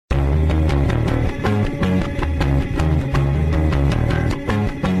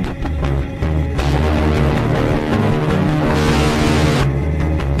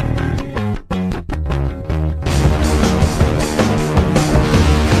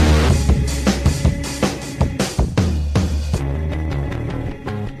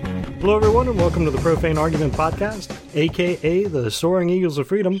Hello, everyone, and welcome to the Profane Argument Podcast, a.k.a. the Soaring Eagles of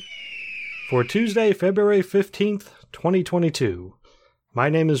Freedom, for Tuesday, February 15th, 2022. My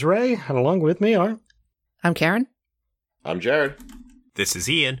name is Ray, and along with me are... I'm Karen. I'm Jared. This is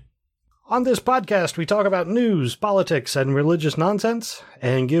Ian. On this podcast, we talk about news, politics, and religious nonsense,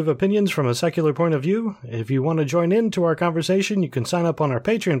 and give opinions from a secular point of view. If you want to join into our conversation, you can sign up on our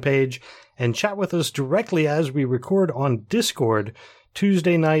Patreon page and chat with us directly as we record on Discord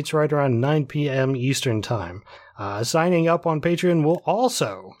Tuesday nights right around 9 p.m. Eastern Time. Signing up on Patreon will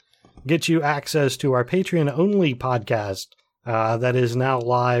also get you access to our Patreon-only podcast that is now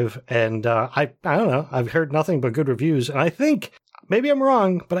live, and I don't know, I've heard nothing but good reviews, and I think... Maybe I'm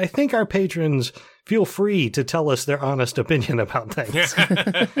wrong, but I think our patrons feel free to tell us their honest opinion about things.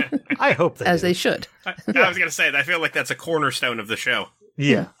 I hope they As do. They should. I was going to say, I feel like that's a cornerstone of the show.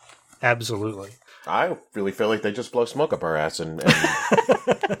 Yeah, absolutely. I really feel like they just blow smoke up our ass and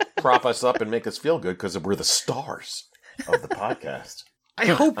prop us up and make us feel good because we're the stars of the podcast. I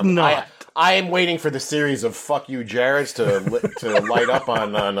hope not. I am waiting for the series of "fuck you, Jareds" to light up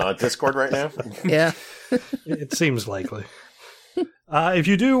on Discord right now. Yeah. It seems likely. If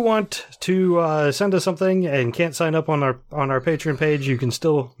you do want to send us something and can't sign up on our Patreon page, you can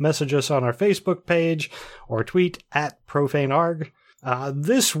still message us on our Facebook page or tweet at ProfaneArg.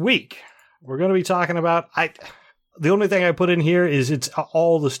 This week, we're going to be talking about... the only thing I put in here is it's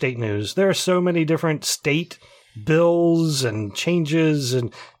all the state news. There are so many different state bills and changes,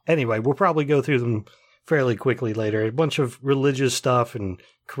 and anyway, we'll probably go through them fairly quickly later. A bunch of religious stuff and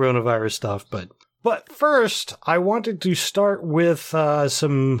coronavirus stuff, But first, I wanted to start with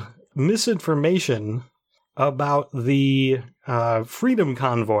some misinformation about the Freedom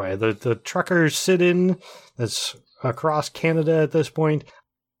Convoy, the truckers sit-in that's across Canada at this point.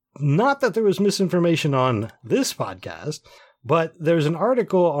 Not that there was misinformation on this podcast, but there's an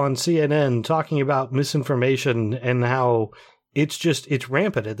article on CNN talking about misinformation and how it's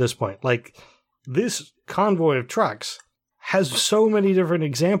rampant at this point. Like, this convoy of trucks has so many different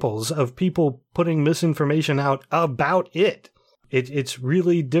examples of people putting misinformation out about it. It's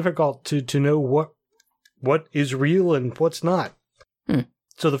really difficult to know what is real and what's not.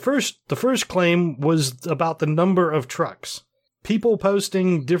 So the first claim was about the number of trucks. People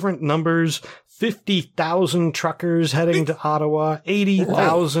posting different numbers, 50,000 truckers heading to Ottawa,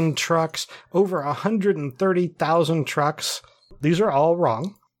 80,000 trucks, over 130,000 trucks. These are all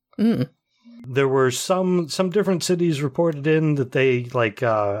wrong. There were some different cities reported in that they, like,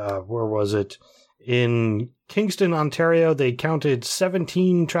 where was it? In Kingston, Ontario, they counted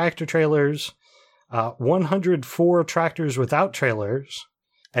 17 tractor trailers, 104 tractors without trailers,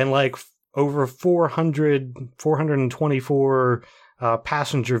 and like over 424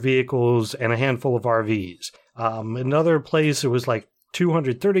 passenger vehicles and a handful of RVs. Another place, it was like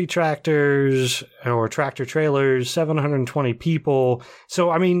 230 tractors or tractor trailers, 720 people. So,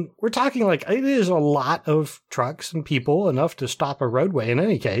 I mean, we're talking like it is a lot of trucks and people, enough to stop a roadway in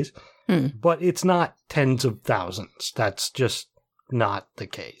any case, but it's not tens of thousands. That's just not the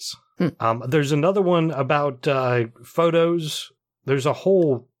case. There's another one about photos. There's a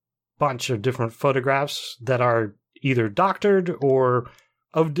whole bunch of different photographs that are either doctored or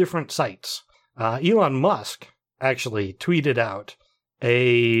of different sites. Elon Musk actually tweeted out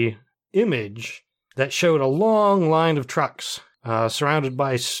a image that showed a long line of trucks surrounded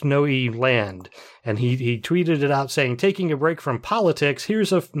by snowy land. And he tweeted it out saying, "Taking a break from politics,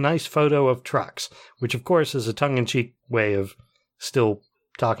 here's a nice photo of trucks," which of course is a tongue-in-cheek way of still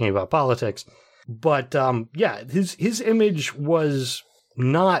talking about politics. But yeah, his image was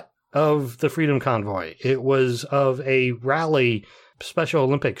not of the Freedom Convoy. It was of a rally, Special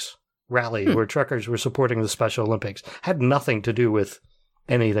Olympics rally, where truckers were supporting the Special Olympics. Had nothing to do with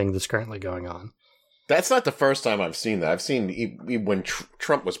anything that's currently going on. That's not the first time I've seen that. I've seen when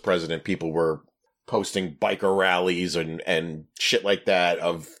Trump was president, people were posting biker rallies and shit like that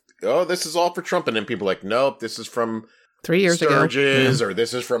of, oh, this is all for Trump. And then people are like, nope, this is from 3 years Sturgis ago. or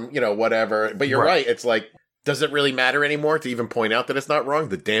this is from, whatever. But you're right. It's like, does it really matter anymore to even point out that it's not wrong?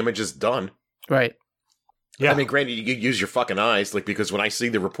 The damage is done. Right. Yeah. I mean, granted, you use your fucking eyes, like, because when I see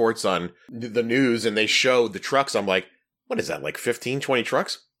the reports on the news and they show the trucks, I'm like, what is that, like 15, 20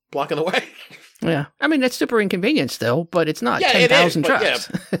 trucks blocking the way? Yeah. I mean, that's super inconvenient still, but it's not 10,000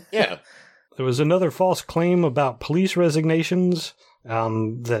 trucks. Yeah. There was another false claim about police resignations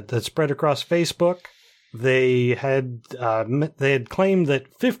that spread across Facebook. They had claimed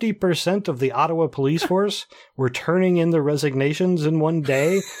that 50% of the Ottawa police force were turning in their resignations in one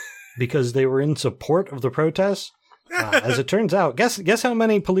day because they were in support of the protests. As it turns out, guess how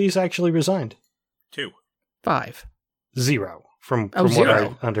many police actually resigned? 2. 5. 0. from what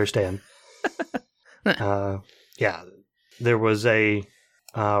I understand. Yeah, there was a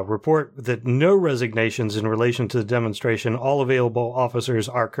report that no resignations in relation to the demonstration. All available officers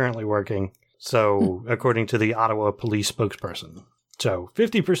are currently working. So, according to the Ottawa police spokesperson. So,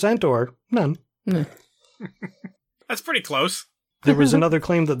 50% or none. That's pretty close. There was another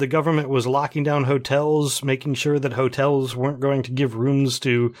claim that the government was locking down hotels, making sure that hotels weren't going to give rooms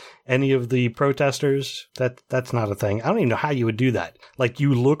to any of the protesters. That's not a thing. I don't even know how you would do that. Like,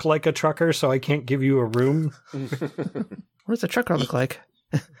 you look like a trucker, so I can't give you a room? What does a trucker look like?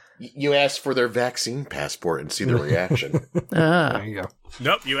 You ask for their vaccine passport and see their reaction. There you go.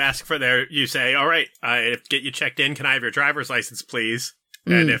 Nope, you say, all right, get you checked in. Can I have your driver's license, please?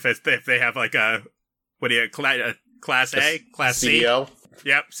 And if they have like a Class A? Class C? CDL?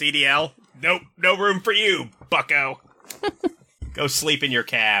 Yep, CDL. Nope, no room for you, bucko. Go sleep in your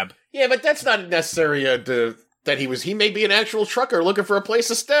cab. Yeah, but that's not necessary that he may be an actual trucker looking for a place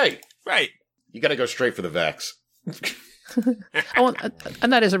to stay. Right. You gotta go straight for the vax.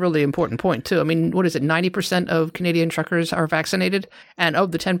 And that is a really important point, too. I mean, what is it? 90% of Canadian truckers are vaccinated. And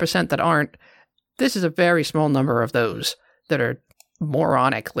of the 10% that aren't, this is a very small number of those that are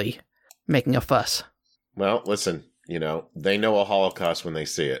moronically making a fuss. Well, listen, they know a Holocaust when they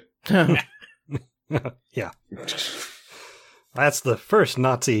see it. Yeah. That's the first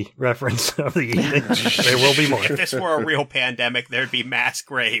Nazi reference of the evening. There will be more. If this were a real pandemic, there'd be mass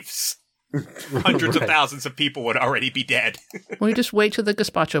graves. Hundreds of thousands of people would already be dead. Well, you just wait till the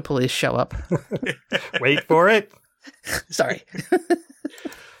gazpacho police show up. Wait for it. Sorry.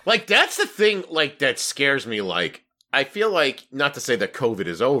 Like, that's the thing, like, that scares me. Like, I feel like, not to say that COVID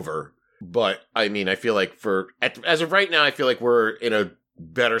is over, but, I mean, I feel like as of right now, I feel like we're in a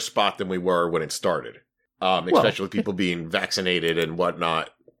better spot than we were when it started. Especially with people being vaccinated and whatnot.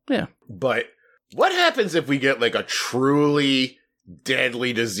 Yeah. But what happens if we get, like, a truly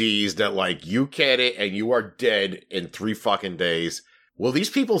deadly disease that, like, you get it and you are dead in 3 fucking days? Will these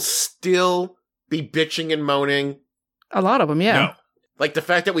people still be bitching and moaning? A lot of them, yeah. No. Like, the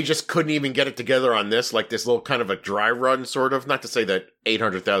fact that we just couldn't even get it together on this, like, this little kind of a dry run, sort of. Not to say that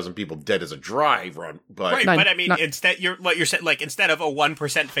 800,000 people dead is a dry run, but... Right, but I mean, instead of a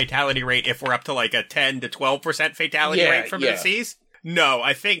 1% fatality rate, if we're up to, like, a 10 to 12% fatality rate from disease? No,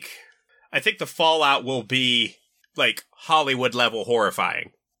 I think the fallout will be, like, Hollywood-level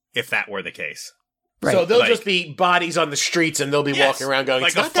horrifying, if that were the case. Right. So they'll just be bodies on the streets, and they'll be walking around going,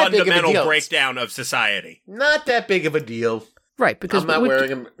 like, it's a not that big of a fundamental deal. breakdown of society. Not that big of a deal. Right, because I'm not wearing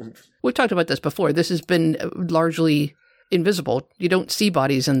them. We've talked about this before. This has been largely invisible. You don't see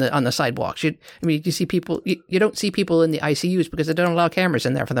bodies on the sidewalks. You see people. You don't see people in the ICUs because they don't allow cameras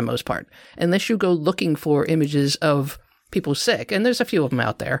in there for the most part, unless you go looking for images of people sick. And there's a few of them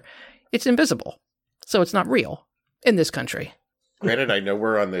out there. It's invisible, so it's not real in this country. Granted, I know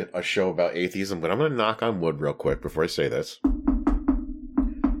we're on a show about atheism, but I'm going to knock on wood real quick before I say this.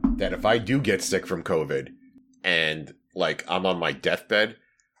 That if I do get sick from COVID and, like, I'm on my deathbed,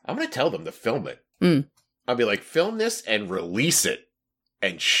 I'm going to tell them to film it. I'll be like, film this and release it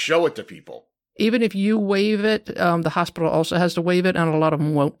and show it to people. Even if you waive it, the hospital also has to waive it, and a lot of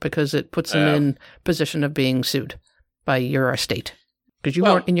them won't because it puts them in position of being sued by your estate. Because you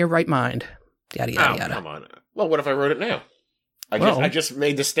weren't in your right mind. Yada, yada, yada. Come on. Well, what if I wrote it now? I just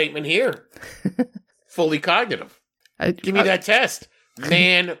made the statement here. Fully cognitive. Give me that test.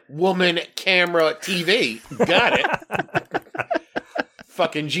 Man, woman, camera, TV. Got it.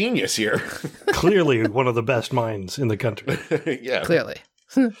 Fucking genius here. Clearly one of the best minds in the country. Yeah. Clearly.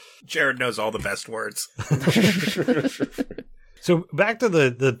 Jared knows all the best words. So back to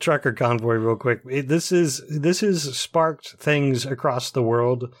the trucker convoy real quick. This has sparked things across the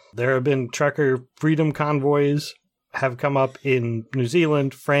world. There have been trucker freedom convoys have come up in New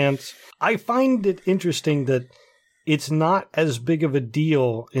Zealand, France. I find it interesting that it's not as big of a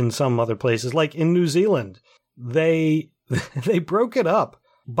deal in some other places. Like in New Zealand, they broke it up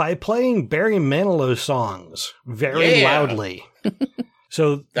by playing Barry Manilow songs very loudly.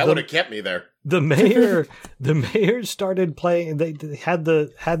 So that would have kept me there. The mayor started playing. They had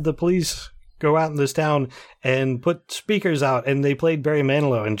the police go out in this town and put speakers out, and they played Barry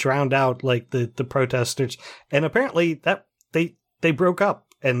Manilow and drowned out like the protesters. And apparently that they broke up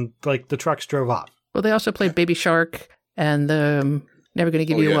and like the trucks drove off. Well, they also played Baby Shark and Never Gonna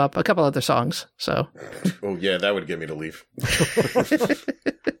Give You Up, a couple other songs. So. Oh yeah, that would get me to leave.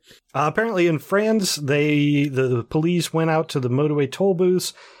 Apparently in France, the police went out to the motorway toll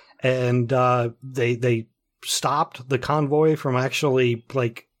booths and they stopped the convoy from actually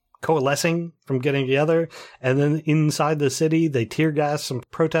like coalescing from getting together. And then inside the city, they tear gassed some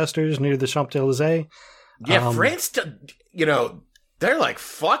protesters near the Champs-Élysées. Yeah, France, they're like,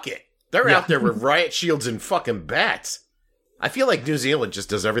 fuck it. They're out there with riot shields and fucking bats. I feel like New Zealand just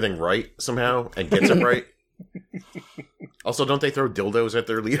does everything right somehow and gets it right. Also, don't they throw dildos at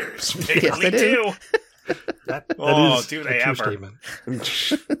their leaders? They really do. That is do a they true ever? statement.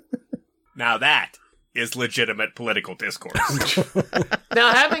 Now that is legitimate political discourse.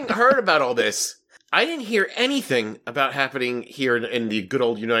 Now, having heard about all this, I didn't hear anything about happening here in the good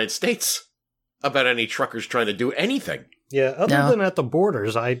old United States about any truckers trying to do anything. Yeah, other than at the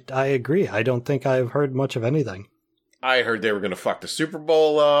borders, I agree. I don't think I've heard much of anything. I heard they were going to fuck the Super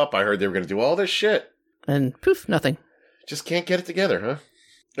Bowl up. I heard they were going to do all this shit. And poof, nothing. Just can't get it together, huh?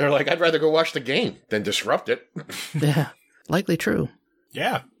 They're like, I'd rather go watch the game than disrupt it. Yeah, likely true.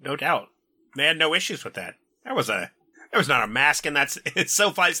 Yeah, no doubt. They had no issues with that. There was not a mask in that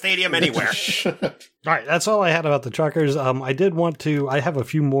SoFi Stadium anywhere. All right, that's all I had about the truckers. I have a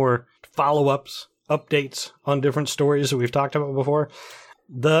few more follow-ups, updates on different stories that we've talked about before.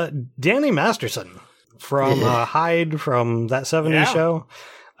 The Danny Masterson from Hyde from that 70s show.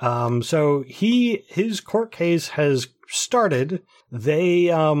 So his court case has started.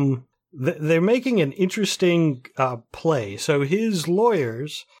 They're making an interesting play. So his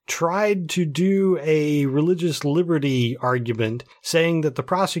lawyers tried to do a religious liberty argument, saying that the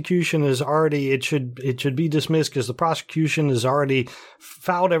prosecution is already it should be dismissed because the prosecution has already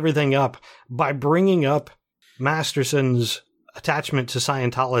fouled everything up by bringing up Masterson's attachment to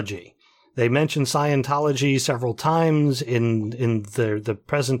Scientology. They mentioned Scientology several times in the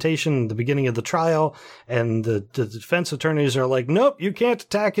presentation, the beginning of the trial, and the defense attorneys are like, "Nope, you can't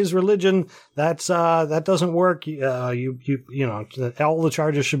attack his religion. That doesn't work. You know, all the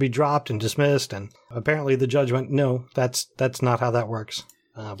charges should be dropped and dismissed." And apparently, the judge went, "No, that's not how that works."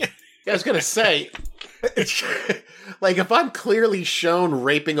 I was gonna say, like, if I'm clearly shown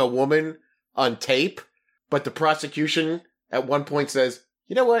raping a woman on tape, but the prosecution at one point says,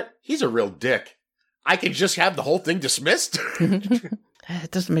 "You know what? He's a real dick," I could just have the whole thing dismissed.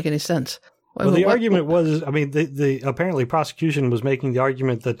 It doesn't make any sense. Well, the argument was, I mean, the apparently prosecution was making the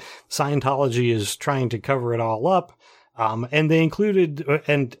argument that Scientology is trying to cover it all up, and they included,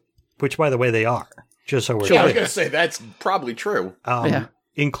 and which, by the way, they are, just so we're clear. I was going to say, that's probably true.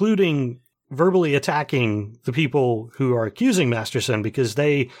 Including verbally attacking the people who are accusing Masterson because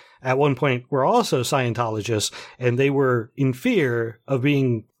they, at one point, were also Scientologists, and they were in fear of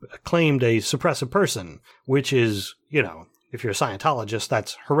being claimed a suppressive person, which is, you know, if you're a Scientologist,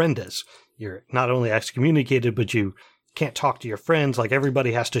 that's horrendous. You're not only excommunicated, but you can't talk to your friends. Like,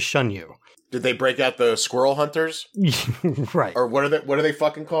 everybody has to shun you. Did they break out the squirrel hunters? Right. Or what are they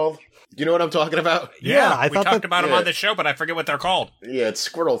fucking called? Do you know what I'm talking about? Yeah, we talked about them on the show, but I forget what they're called. Yeah, it's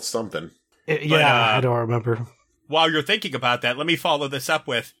squirrel something. I don't remember. While you're thinking about that, let me follow this up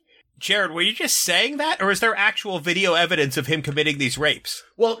with, Jared, were you just saying that, or is there actual video evidence of him committing these rapes?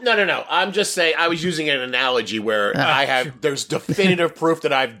 Well, no. I'm just saying, I was using an analogy where there's definitive proof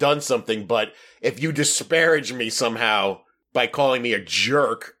that I've done something, but if you disparage me somehow by calling me a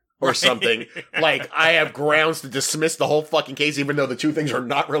jerk or something, like, I have grounds to dismiss the whole fucking case, even though the two things are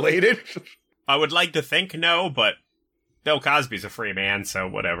not related. I would like to think no, but Bill Cosby's a free man, so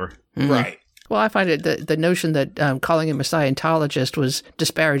whatever. Mm-hmm. Right. Well, I find it the notion that calling him a Scientologist was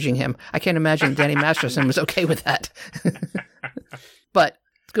disparaging him. I can't imagine Danny Masterson was okay with that. But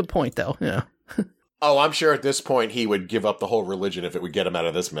good point, though. Yeah. Oh, I'm sure at this point he would give up the whole religion if it would get him out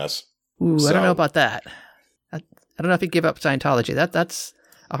of this mess. Ooh, I don't know about that. I don't know if he'd give up Scientology. That's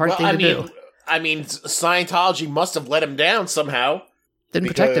a hard thing to do. I mean, Scientology must have let him down somehow. Didn't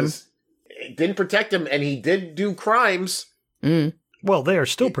protect him. It didn't protect him, and he did do crimes. Mm. Well, they are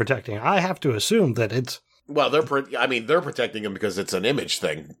still protecting. I have to assume that it's... Well, they're protecting him because it's an image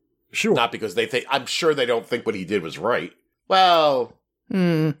thing. Sure. Not because they think... I'm sure they don't think what he did was right. Well...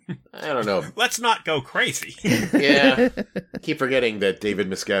 I don't know. Let's not go crazy. Yeah. Keep forgetting that David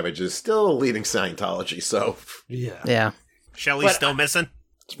Miscavige is still leading Scientology, so... Yeah. Shelley's still missing?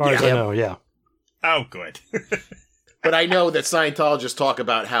 As far as I know, yeah. Oh, good. But I know that Scientologists talk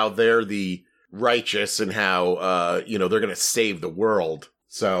about how they're the righteous and how, they're going to save the world.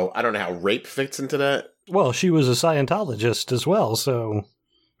 So I don't know how rape fits into that. Well, she was a Scientologist as well, so...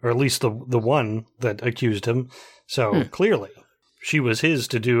 Or at least the one that accused him. So clearly, she was his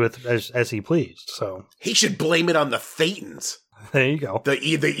to do with as he pleased, so... He should blame it on the Thetans. There you go. The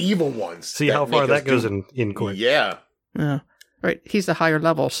evil ones. See how far that goes in court. Yeah. Yeah. Right. He's the higher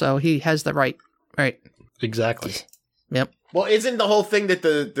level, so he has the right. Right. Exactly. Yep. Well, isn't the whole thing that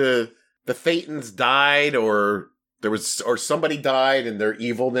the Thetans died, or somebody died and their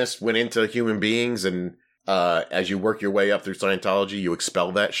evilness went into human beings, and as you work your way up through Scientology, you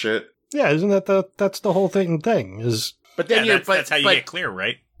expel that shit? Yeah, isn't that's the whole thing is... But then that's how you get clear,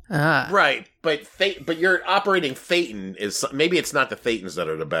 right? Right, but you're operating Thetan is... Maybe it's not the Thetans that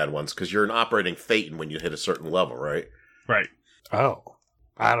are the bad ones, because you're an operating Thetan when you hit a certain level, right? Right. Oh,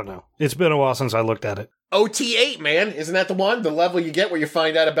 I don't know. It's been a while since I looked at it. OT8, man. Isn't that the one? The level you get where you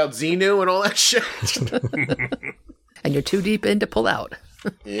find out about Xenu and all that shit? And you're too deep in to pull out.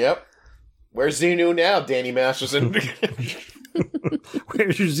 Yep. Where's Xenu now, Danny Masterson?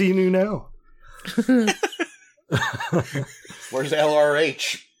 Where's your Xenu now? Where's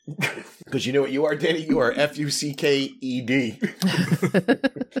LRH? Because you know what you are, Danny? You are FUCKED.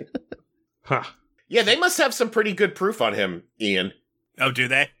 Huh. Yeah, they must have some pretty good proof on him, Ian. Oh, do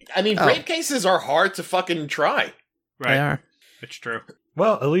they? I mean, rape cases are hard to fucking try. Right. They are. It's true.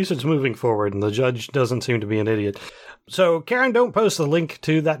 Well, at least it's moving forward, and the judge doesn't seem to be an idiot. So, Karen, don't post the link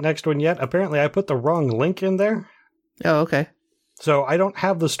to that next one yet. Apparently, I put the wrong link in there. Oh, okay. So, I don't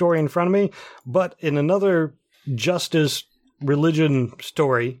have the story in front of me, but in another justice religion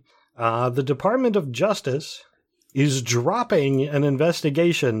story, the Department of Justice is dropping an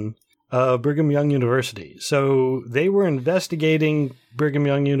investigation of Brigham Young University. So they were investigating Brigham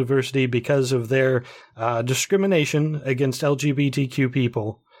Young University because of their discrimination against LGBTQ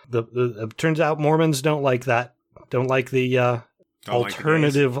people. It turns out Mormons don't like that. Don't like the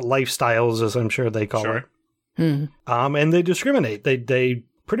alternative lifestyles, as I'm sure they call it. And they discriminate. They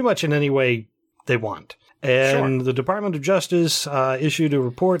pretty much in any way they want. And the Department of Justice issued a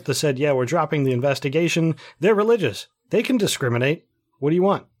report that said, yeah, we're dropping the investigation. They're religious. They can discriminate. What do you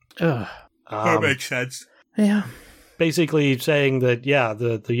want? That makes sense. Yeah. Basically saying that, yeah,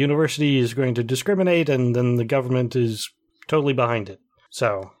 the university is going to discriminate and then the government is totally behind it.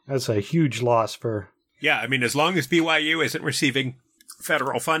 So that's a huge loss for... Yeah, I mean, as long as BYU isn't receiving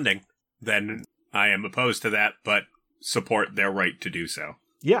federal funding, then I am opposed to that, but support their right to do so.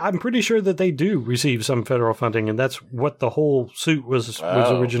 Yeah, I'm pretty sure that they do receive some federal funding, and that's what the whole suit was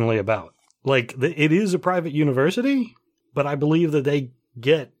originally about. Like, it is a private university, but I believe that they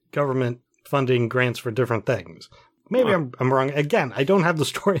get government funding grants for different things. Maybe I'm wrong. Again, I don't have the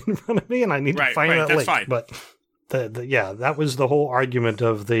story in front of me, and I need to find that link. Fine. But yeah, that was the whole argument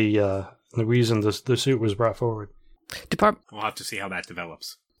of the reason the suit was brought forward. We'll have to see how that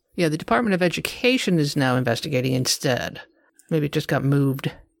develops. Yeah, the Department of Education is now investigating instead. Maybe it just got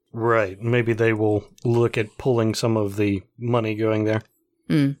moved. Right. Maybe they will look at pulling some of the money going there.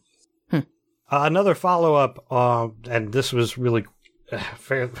 Another follow-up, and this was really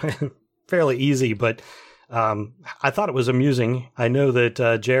fairly easy, but I thought it was amusing. I know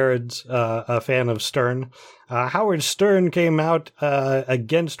that Jared's a fan of Stern. Howard Stern came out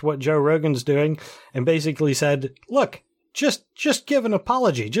against what Joe Rogan's doing and basically said, look, just give an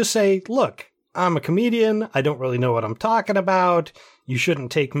apology. Just say, look, I'm a comedian. I don't really know what I'm talking about. You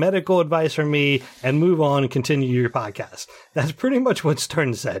shouldn't take medical advice from me and move on and continue your podcast. That's pretty much what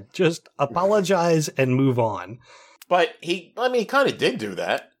Stern said. Just apologize and move on. But he kind of did do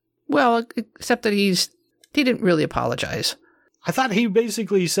that. Well, except that he didn't really apologize. I thought he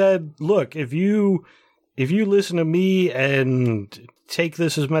basically said, look, if you listen to me and take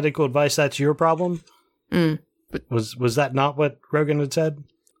this as medical advice, that's your problem. But was that not what Rogan had said?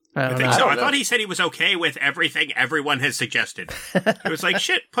 I think so. I thought he said he was okay with everything everyone has suggested. It was like,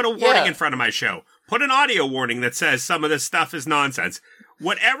 shit, put a warning in front of my show. Put an audio warning that says some of this stuff is nonsense.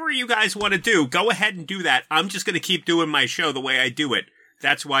 Whatever you guys want to do, go ahead and do that. I'm just going to keep doing my show the way I do it.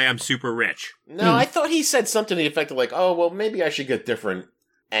 That's why I'm super rich. No, I thought he said something to the effect of like, oh, well, maybe I should get different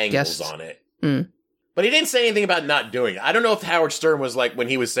angles on it. But he didn't say anything about not doing it. I don't know if Howard Stern was like, when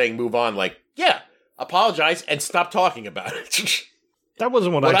he was saying move on, like, yeah, apologize and stop talking about it. That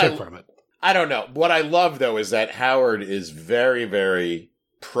wasn't what I took from it. I don't know. What I love, though, is that Howard is very, very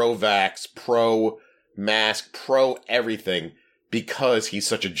pro-vax, pro-mask, pro-everything because he's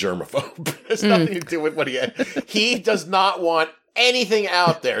such a germaphobe. It has nothing to do with what he had. He does not want anything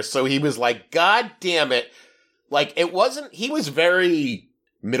out there. So he was like, God damn it. Like, he was very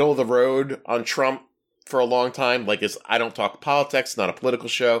middle of the road on Trump for a long time. Like, I don't talk politics, it's not a political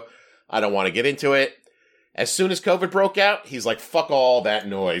show. I don't want to get into it. As soon as COVID broke out, he's like, fuck all that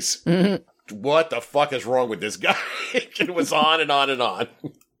noise. What the fuck is wrong with this guy? It was on and on and on.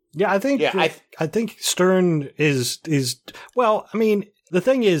 Yeah, I think Stern is well, I mean, the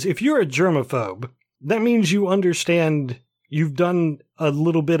thing is, if you're a germaphobe, that means you understand, you've done a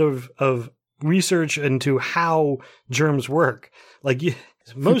little bit of research into how germs work. Like,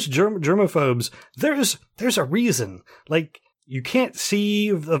 most germaphobes, there's a reason. Like, you can't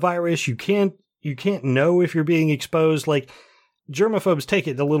see the virus, you can't know if you're being exposed. Like, germaphobes take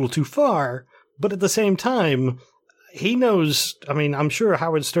it a little too far, but at the same time, he knows, I mean, I'm sure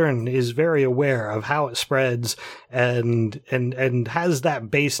Howard Stern is very aware of how it spreads and has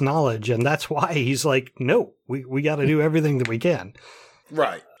that base knowledge. And that's why he's like, no, we got to do everything that we can.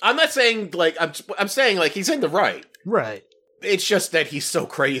 Right. I'm not saying, like, I'm saying, like, he's in the right. Right. It's just that he's so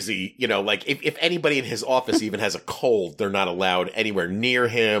crazy, you know, like, if anybody in his office even has a cold, they're not allowed anywhere near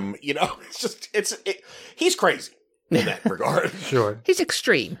him, you know? It's just, he's crazy in that regard. Sure. He's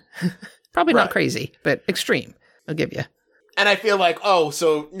extreme. Probably not crazy, but extreme. I'll give you. And I feel like, oh,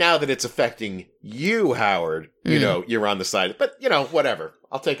 so now that it's affecting you, Howard, you know, you're on the side. But, you know, whatever.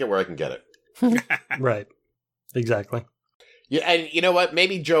 I'll take it where I can get it. Right. Exactly. Yeah, and you know what?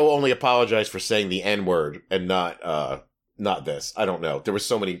 Maybe Joe only apologized for saying the N-word and not this. I don't know. There was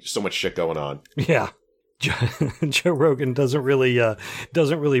so much shit going on. Yeah. Joe Rogan doesn't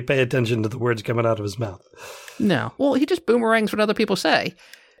really pay attention to the words coming out of his mouth. No. Well, he just boomerangs what other people say.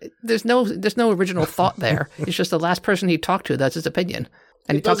 There's no original thought there. It's just the last person he talked to. That's his opinion.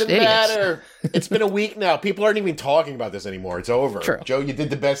 And he talks to idiots. It doesn't matter. It's been a week now. People aren't even talking about this anymore. It's over. True. Joe, you did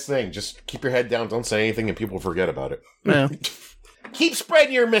the best thing. Just keep your head down. Don't say anything, and people forget about it. No. Keep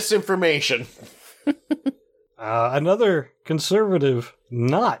spreading your misinformation. Another conservative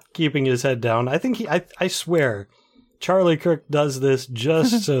not keeping his head down. I think I swear, Charlie Kirk does this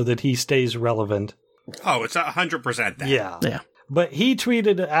just so that he stays relevant. Oh, it's 100% that. Yeah. But he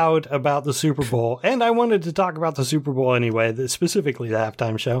tweeted out about the Super Bowl, and I wanted to talk about the Super Bowl anyway, specifically the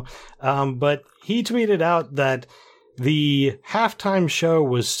halftime show. But he tweeted out that the halftime show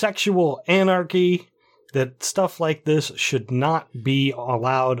was sexual anarchy, that stuff like this should not be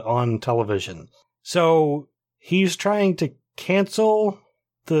allowed on television. So he's trying to cancel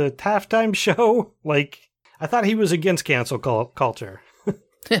the halftime show? Like, I thought he was against cancel culture.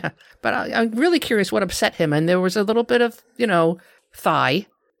 Yeah, but I'm really curious what upset him. And there was a little bit of, thigh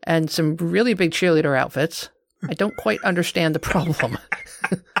and some really big cheerleader outfits. I don't quite understand the problem.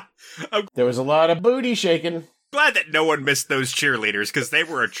 There was a lot of booty shaking. Glad that no one missed those cheerleaders, because they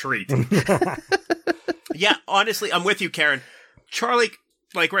were a treat. Yeah, honestly, I'm with you, Karen. Charlie,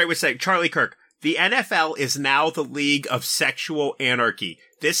 like Ray was saying, Charlie Kirk, the NFL is now the league of sexual anarchy.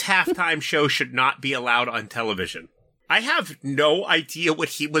 This halftime show should not be allowed on television. I have no idea what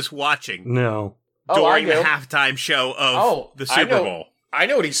he was watching. No. During the halftime show of the Super Bowl. I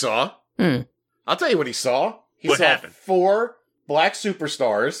know what he saw. I'll tell you what he saw. He saw happened? 4 black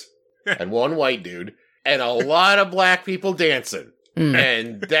superstars and 1 white dude and a lot of black people dancing.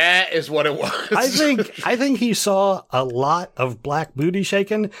 And that is what it was. I think he saw a lot of black booty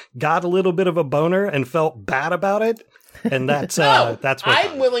shaking, got a little bit of a boner, and felt bad about it. And that's what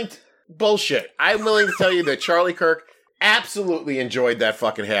I'm willing to bullshit. I'm willing to tell you that Charlie Kirk absolutely enjoyed that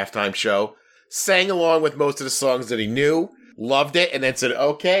fucking halftime show, sang along with most of the songs that he knew, loved it, and then said,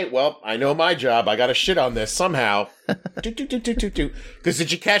 okay, well, I know my job. I got to shit on this somehow. Because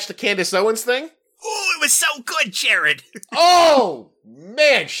did you catch the Candace Owens thing? Oh, it was so good, Jared. Oh,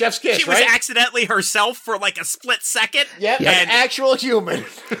 man, chef's kiss, She was accidentally herself for like a split second. Yep, an actual human.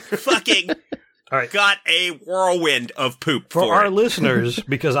 Fucking got a whirlwind of poop for our listeners,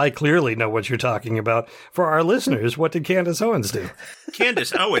 because I clearly know what you're talking about. For our listeners, what did Candace Owens do?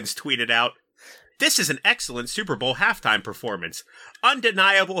 Candace Owens tweeted out, "This is an excellent Super Bowl halftime performance.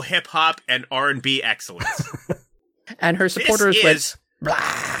 Undeniable hip-hop and R&B excellence." And her supporters went,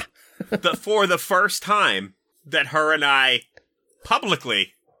 blah. For the first time that her and I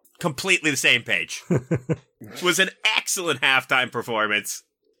publicly completely the same page. It was an excellent halftime performance.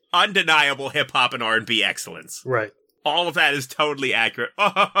 Undeniable hip-hop and R&B excellence. Right. All of that is totally accurate.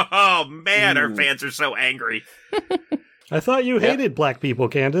 Oh man, our fans are so angry. I thought you hated black people,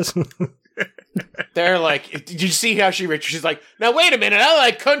 Candace. They're like, did you see how she's like, now wait a minute, I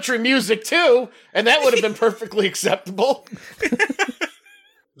like country music too, and that would have been perfectly acceptable.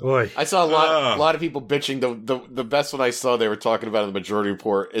 Boy. I saw a lot of people bitching. The best one I saw they were talking about in the Majority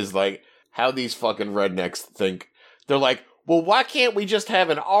Report is like how these fucking rednecks think. They're like, well, why can't we just have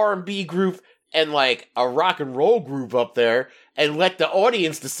an R&B group and like a rock and roll group up there and let the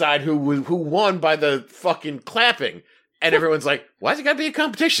audience decide who won by the fucking clapping? And everyone's like, why's it gotta be a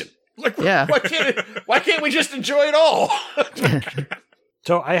competition? Like, why can't we just enjoy it all?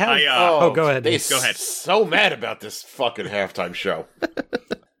 So I have. Go ahead. Go ahead. So mad about this fucking halftime show.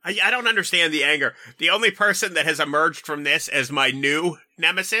 I don't understand the anger. The only person that has emerged from this as my new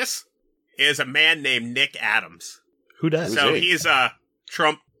nemesis is a man named Nick Adams. Who does? So he's a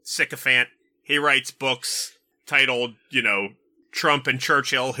Trump sycophant. He writes books titled, Trump and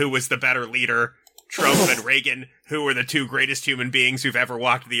Churchill, who was the better leader? Trump and Reagan, who were the 2 greatest human beings who've ever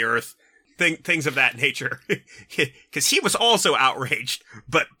walked the earth? Things of that nature. Because he was also outraged,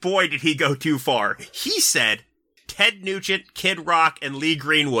 but boy, did he go too far. He said, Ted Nugent, Kid Rock, and Lee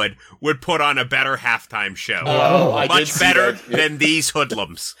Greenwood would put on a better halftime show. Much better than these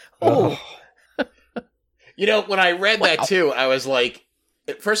hoodlums. Oh. You know, when I read that too, I was like,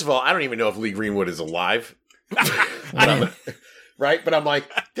 first of all, I don't even know if Lee Greenwood is alive. Right? But I'm like,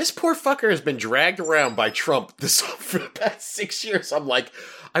 this poor fucker has been dragged around by Trump for the past 6 years. I'm like,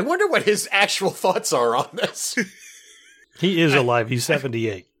 I wonder what his actual thoughts are on this. He is alive. He's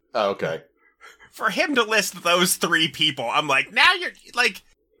 78. Oh, okay. For him to list those three people, I'm like, now you're like,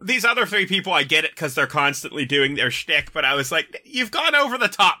 these other three people, I get it because they're constantly doing their shtick, but I was like, you've gone over the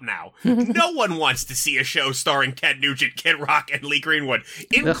top now. No one wants to see a show starring Ted Nugent, Kid Rock, and Lee Greenwood,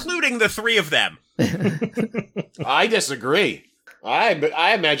 including the three of them. I disagree.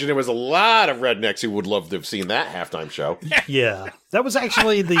 I imagine there was a lot of rednecks who would love to have seen that halftime show. Yeah. That was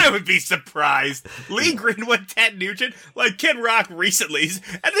actually I would be surprised. Lee Greenwood, Ted Nugent, like Kid Rock recently.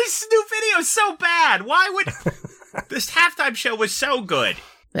 And this new video is so bad. Why would... This halftime show was so good.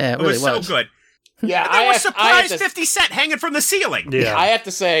 Yeah, it really was. So good. Yeah, and there was surprise 50 Cent hanging from the ceiling. Yeah. I have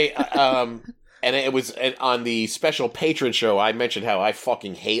to say, and it was on the special patron show, I mentioned how I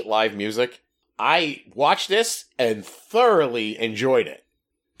fucking hate live music. I watched this and thoroughly enjoyed it.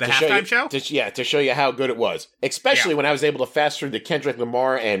 The halftime show? To show you how good it was. Especially when I was able to fast through the Kendrick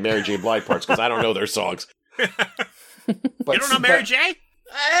Lamar and Mary J. Blige parts, because I don't know their songs. But, you don't know Mary J?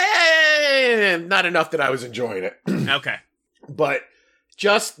 Not enough that I was enjoying it. Okay. But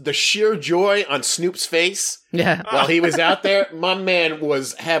just the sheer joy on Snoop's face while he was out there, my man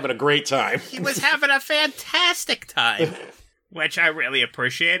was having a great time. He was having a fantastic time, which I really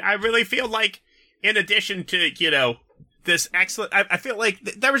appreciate. I really feel like, in addition to, this excellent... I feel like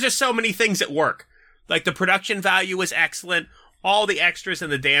there was just so many things at work. Like, the production value was excellent. All the extras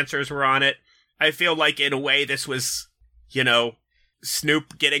and the dancers were on it. I feel like, in a way, this was,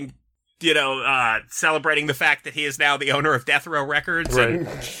 Snoop getting... celebrating the fact that he is now the owner of Death Row Records. Right.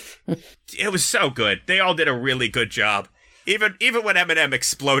 And it was so good. They all did a really good job. Even when Eminem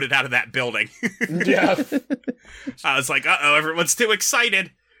exploded out of that building. Yeah. I was like, uh-oh, everyone's too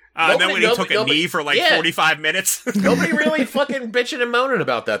excited. And then when he took a knee for 45 minutes. Nobody really fucking bitching and moaning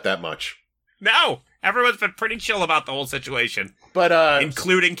about that much. No. Everyone's been pretty chill about the whole situation. But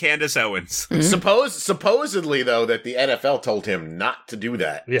including Candace Owens. Supposedly, though, that the NFL told him not to do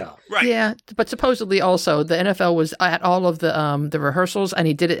that. Yeah. Right. Yeah, but supposedly also the NFL was at all of the rehearsals, and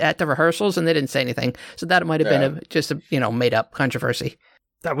he did it at the rehearsals, and they didn't say anything. So that might have been just a made up controversy.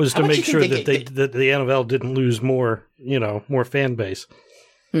 That was to make sure that that the NFL didn't lose more fan base.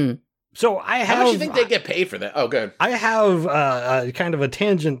 So how much do you think they get paid for that? Oh, good. I have a kind of a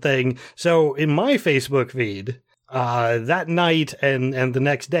tangent thing. So in my Facebook feed, that night and the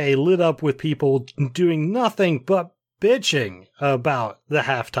next day lit up with people doing nothing but bitching about the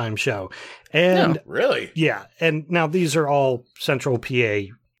halftime show. And really? Yeah. And now these are all Central PA,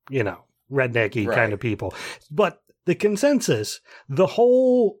 rednecky kind of people. But the consensus, the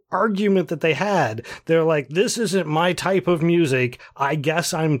whole argument that they had, they're like, this isn't my type of music. I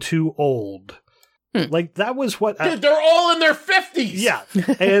guess I'm too old. Like, that was what... Dude, they're all in their 50s! Yeah.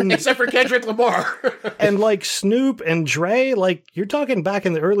 And except for Kendrick Lamar. And, like, Snoop and Dre, like, you're talking back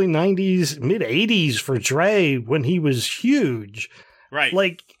in the early 90s, mid-80s for Dre when he was huge. Right.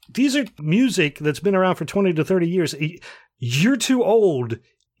 Like, these are music that's been around for 20 to 30 years. You're too old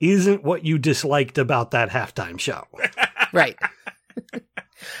isn't what you disliked about that halftime show. Right.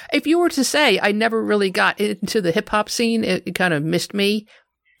 If you were to say, I never really got into the hip-hop scene, it kind of missed me.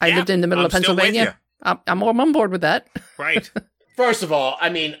 I lived in the middle of Pennsylvania. I'm on board with that. Right. First of all,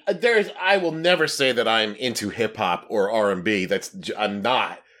 I mean, I will never say that I'm into hip-hop or R&B. I'm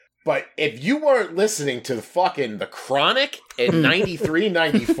not. But if you weren't listening to the Chronic in 93,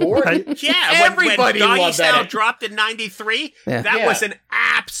 94, everybody when loved that. Style dropped in 93, that was an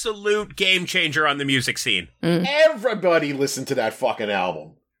absolute game changer on the music scene. Everybody listened to that fucking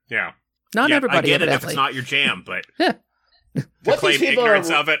album. Yeah. Not everybody, I get evidently. it if it's not your jam, but what claim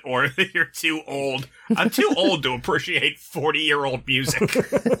ignorance of it or you're too old. I'm too old to appreciate 40-year-old music.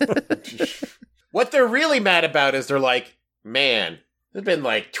 What they're really mad about is they're like, man... There's been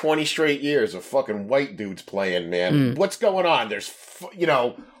like 20 straight years of fucking white dudes playing, man. What's going on? There's,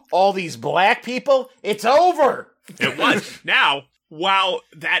 all these black people? It's over! It was. Now, while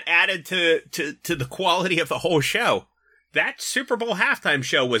that added to the quality of the whole show, that Super Bowl halftime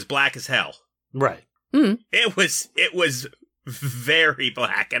show was black as hell. Right. It was very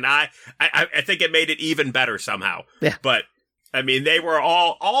black, and I think it made it even better somehow. Yeah. But, I mean, they were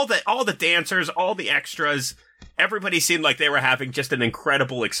all the dancers, all the extras... Everybody seemed like they were having just an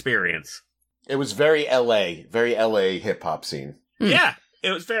incredible experience. It was very LA hip-hop scene. Yeah,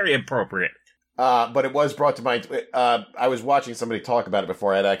 it was very appropriate. But it was brought to mind. I was watching somebody talk about it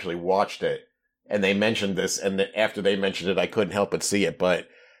before I had actually watched it, and they mentioned this, and after they mentioned it, I couldn't help but see it. But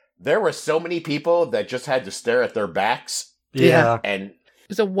there were so many people that just had to stare at their backs. Yeah. And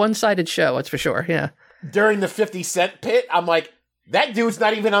it's a one-sided show, that's for sure, yeah. During the 50 Cent pit, I'm like, that dude's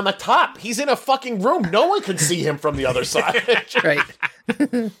not even on the top. He's in a fucking room. No one can see him from the other side. Right.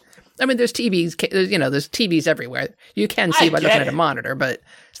 I mean, there's TVs, there's TVs everywhere. You can see by looking at a monitor, but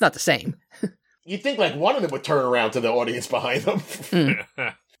it's not the same. You'd think like one of them would turn around to the audience behind them.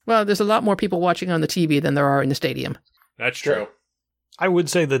 Well, there's a lot more people watching on the TV than there are in the stadium. That's true. I would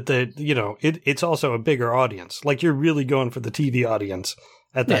say that it's also a bigger audience. Like, you're really going for the TV audience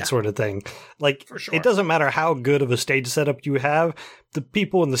at that sort of thing. Like, For sure. It doesn't matter how good of a stage setup you have. The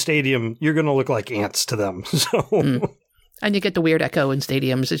people in the stadium, you're going to look like ants to them. So, And you get the weird echo in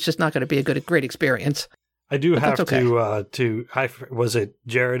stadiums. It's just not going to be a great experience. I do But have that's okay. was it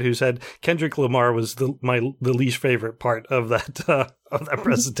Jared who said Kendrick Lamar was the least favorite part of that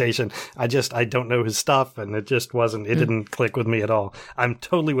presentation. I don't know his stuff, and it just wasn't. It didn't click with me at all. I'm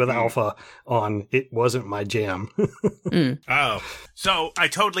totally with Alpha on it wasn't my jam. Oh, so I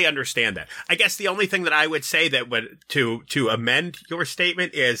totally understand that. I guess the only thing that I would say that would to amend your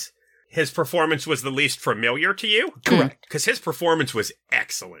statement is his performance was the least familiar to you. Correct. Because his performance was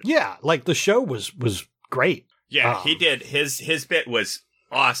excellent. Yeah, like the show was great. Yeah, he did. His bit was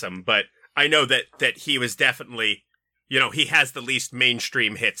awesome, but I know that he was definitely, he has the least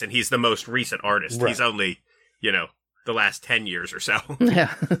mainstream hits, and he's the most recent artist. Right. He's only, the last 10 years or so.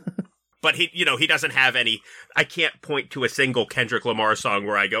 Yeah. But he doesn't have any. I can't point to a single Kendrick Lamar song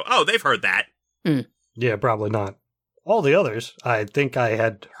where I go, oh, they've heard that. Yeah, probably not. All the others, I think I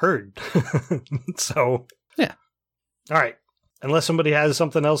had heard. So, yeah. All right. Unless somebody has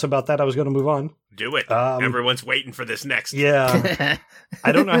something else about that, I was going to move on. Do it. Everyone's waiting for this next. Yeah.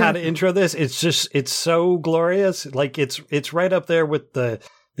 I don't know how to intro this. It's so glorious. Like, it's right up there with the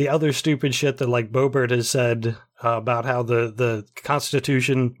other stupid shit that, like, Boebert has said about how the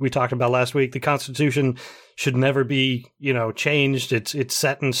Constitution we talked about last week, the Constitution should never be, changed. It's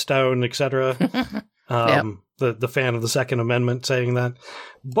set in stone, etc. The fan of the Second Amendment saying that.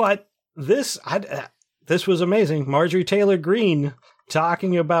 But this was amazing. Marjorie Taylor Greene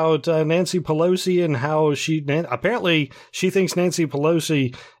talking about Nancy Pelosi and how apparently she thinks Nancy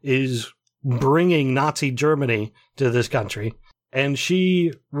Pelosi is bringing Nazi Germany to this country. And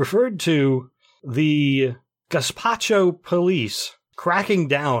she referred to the Gazpacho police cracking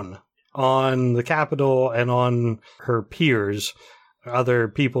down on the Capitol and on her peers, other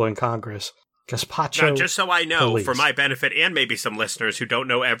people in Congress. Gazpacho Now, just so I know, police. for my benefit and maybe some listeners who don't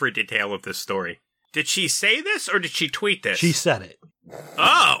know every detail of this story, did she say this or did she tweet this? She said it.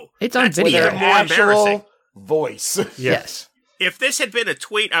 Oh! It's on that's video. even more embarrassing. Voice. Yes. If this had been a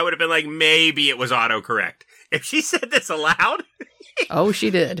tweet, I would have been like, maybe it was autocorrect. If she said this aloud... Oh, she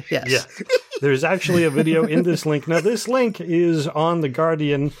did. Yes. Yeah. There's actually a video in this link. Now, this link is on The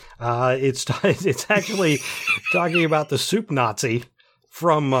Guardian. It's actually talking about the soup Nazi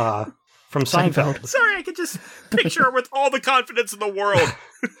from Seinfeld. Sorry, I could just picture her with all the confidence in the world.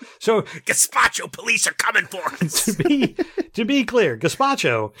 So, Gazpacho police are coming for us. to be clear,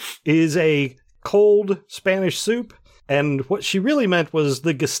 gazpacho is a cold Spanish soup, and what she really meant was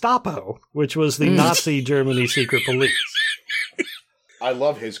the Gestapo, which was the Nazi Germany secret police. I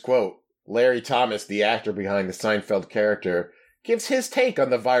love his quote. Larry Thomas, the actor behind the Seinfeld character, gives his take on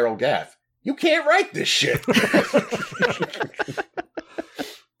the viral gaffe. You can't write this shit.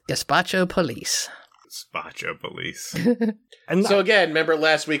 Gazpacho police. Gazpacho police. And So again, remember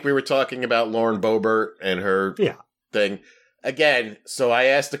last week we were talking about Lauren Boebert and her thing. Again, so I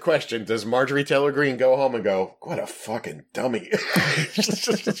asked the question, does Marjorie Taylor Greene go home and go, what a fucking dummy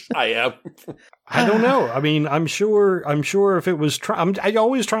I am? I don't know. I mean, I'm sure if it was Trump, I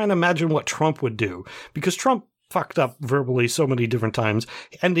always try and imagine what Trump would do, because Trump fucked up verbally so many different times,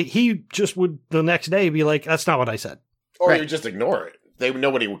 and he just would the next day be like, that's not what I said. Or you just ignore it.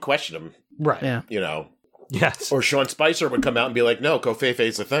 Nobody would question him. Right. Yeah. Yes. Or Sean Spicer would come out and be like, no,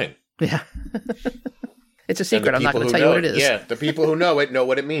 Kofefe's a thing. Yeah. It's a secret. I'm not going to tell you what it is. Yeah, the people who know it know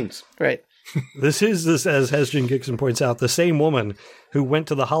what it means. Right. This is, as Heston Gixon points out, the same woman who went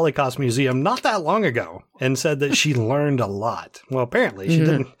to the Holocaust Museum not that long ago and said that she learned a lot. Well, apparently she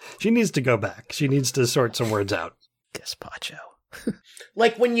didn't. She needs to go back. She needs to sort some words out. Gazpacho.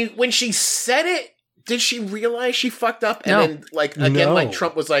 Like when she said it, did she realize she fucked up? And No. then like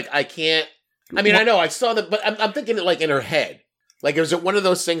Trump was like, I can't. I mean, I know I saw that, but I'm thinking it like in her head. Like, is it one of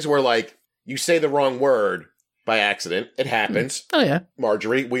those things where like you say the wrong word by accident? It happens. Oh yeah.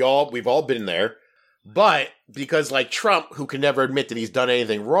 Marjorie, we've all been there. But because like Trump, who can never admit that he's done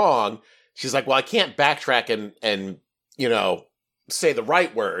anything wrong, she's like, well, I can't backtrack and say the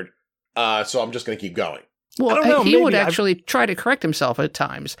right word, so I'm just going to keep going. Well, he would actually try to correct himself at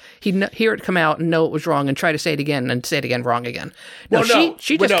times. He'd hear it come out and know it was wrong and try to say it again and say it again wrong again.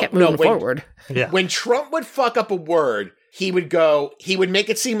 She just kept moving forward. Yeah. When Trump would fuck up a word, he would make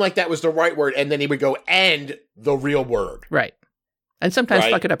it seem like that was the right word, and then he would go, and the real word. Right. And sometimes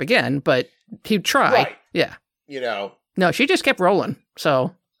fuck it up again, but he'd try. Right. Yeah. No, she just kept rolling.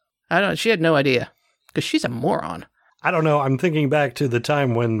 So, I don't know. She had no idea. Because she's a moron. I don't know. I'm thinking back to the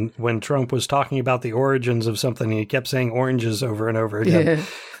time when Trump was talking about the origins of something, and he kept saying oranges over and over again. Yeah.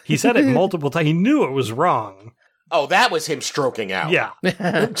 He said it multiple times. He knew it was wrong. Oh, that was him stroking out. Yeah.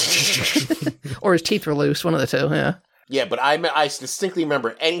 Or his teeth were loose, one of the two, yeah. Yeah, but I distinctly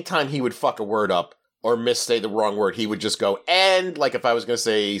remember anytime he would fuck a word up or missay the wrong word, he would just go, and, like, if I was going to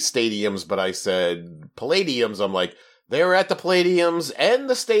say stadiums, but I said palladiums, I'm like, they were at the palladiums and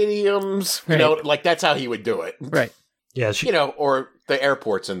the stadiums. Right. Like, that's how he would do it. Right. Yeah, or the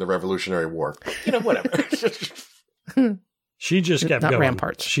airports in the Revolutionary War. Whatever. She just kept going.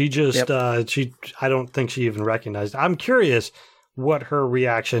 Ramparts. She just, I don't think she even recognized. I'm curious what her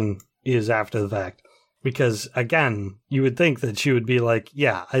reaction is after the fact. Because, again, you would think that she would be like,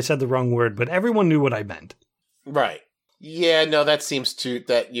 yeah, I said the wrong word, but everyone knew what I meant. Right. Yeah, no, that seems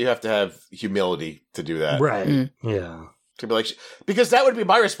that you have to have humility to do that. Right. Yeah. To be like, because that would be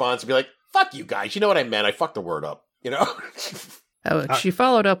my response, to be like, fuck you guys, you know what I meant, I fucked the word up. She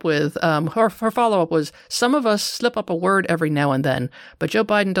followed up with, her follow-up was, some of us slip up a word every now and then, but Joe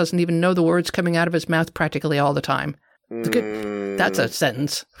Biden doesn't even know the words coming out of his mouth practically all the time. That's a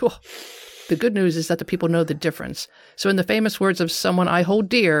sentence. The good news is that the people know the difference. So in the famous words of someone I hold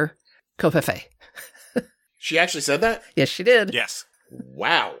dear, Kofefe. She actually said that? Yes, she did. Yes.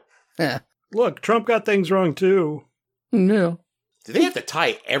 Wow. Yeah. Look, Trump got things wrong too. No. Do they have to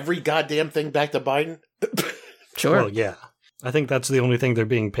tie every goddamn thing back to Biden? Sure. Well, yeah. I think that's the only thing they're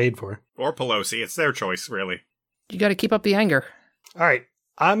being paid for. Or Pelosi. It's their choice, really. You got to keep up the anger. All right.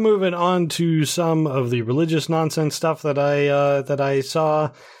 I'm moving on to some of the religious nonsense stuff that I saw.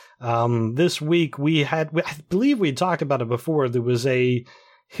 This week I believe we talked about it before. There was a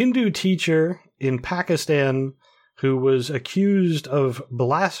Hindu teacher in Pakistan who was accused of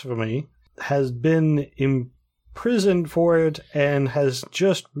blasphemy, has been imprisoned for it, and has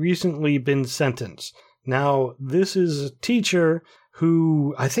just recently been sentenced. Now, this is a teacher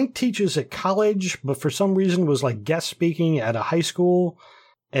who I think teaches at college, but for some reason was like guest speaking at a high school.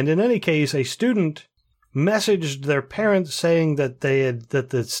 And in any case, a student messaged their parents saying that that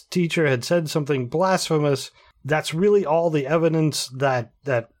this teacher had said something blasphemous. That's really all the evidence that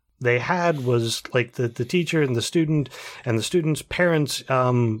they had, was like the teacher and the student's parents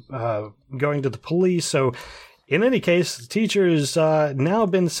going to the police. So in any case, the teacher has now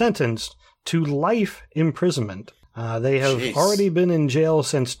been sentenced to life imprisonment. They have already been in jail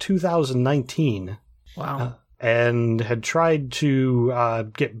since 2019. Wow. And had tried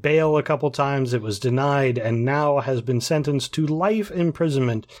to get bail a couple times. It was denied, and now has been sentenced to life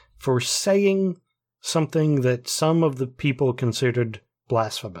imprisonment for saying something that some of the people considered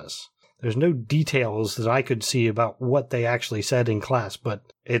blasphemous. There's no details that I could see about what they actually said in class,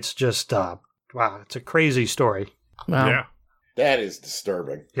 but it's just, wow, it's a crazy story. Wow. Yeah. That is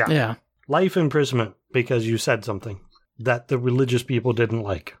disturbing. Yeah. Life imprisonment because you said something that the religious people didn't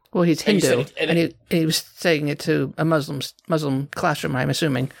like. Well, he's Hindu, and he was saying it to a Muslim classroom, I'm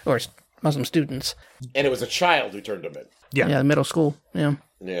assuming, or Muslim students. And it was a child who turned him in. Yeah, middle school. Yeah.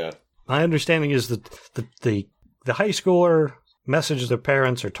 Yeah. My understanding is that the high schooler messaged their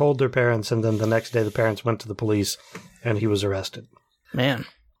parents or told their parents, and then the next day the parents went to the police, and he was arrested. Man.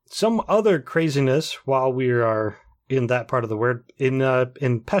 Some other craziness while we are in that part of the world, in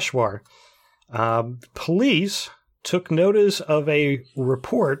Peshwar, police took notice of a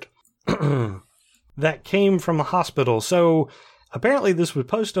report that came from a hospital. So apparently this was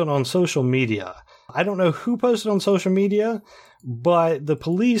posted on social media. I don't know who posted on social media, but the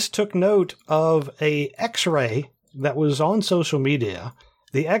police took note of a X-ray that was on social media.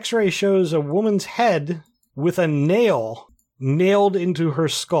 The X-ray shows a woman's head with a nail nailed into her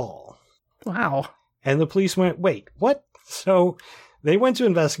skull. Wow. And the police went, wait, what? So they went to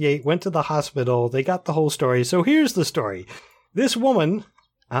investigate, went to the hospital, they got the whole story. So here's the story. This woman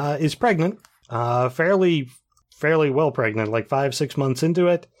is pregnant, fairly well pregnant, like 5-6 months into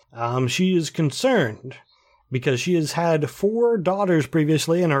it. She is concerned because she has had 4 daughters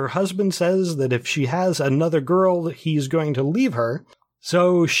previously, and her husband says that if she has another girl, he's going to leave her.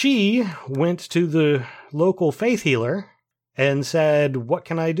 So she went to the local faith healer and said, what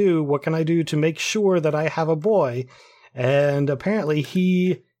can I do? What can I do to make sure that I have a boy? And apparently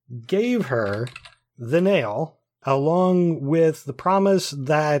he gave her the nail, along with the promise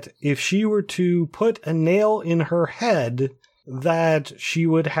that if she were to put a nail in her head, that she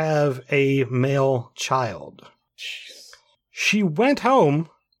would have a male child. Jeez. She went home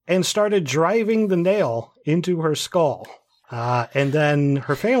and started driving the nail into her skull. And then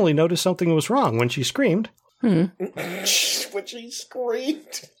her family noticed something was wrong when she screamed. When she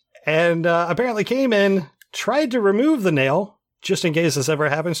screamed. And apparently came in, tried to remove the nail, just in case this ever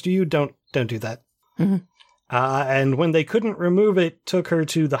happens to you. Don't do that. Mm-hmm. And when they couldn't remove it, took her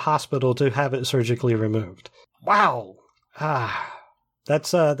to the hospital to have it surgically removed. Wow.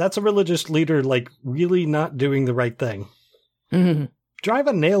 That's a religious leader, like, really not doing the right thing. Mm-hmm. Drive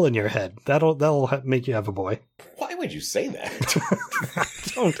a nail in your head. That'll make you have a boy. Why would you say that?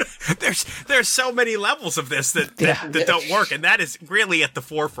 Don't. There's so many levels of this that don't work, and that is really at the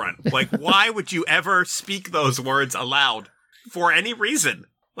forefront. Like, why would you ever speak those words aloud for any reason?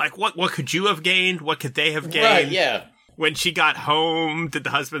 Like, what could you have gained? What could they have gained? Right, yeah. When she got home, did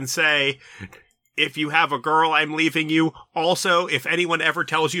the husband say, if you have a girl, I'm leaving you. Also, if anyone ever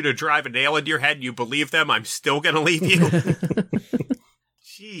tells you to drive a nail into your head and you believe them, I'm still going to leave you.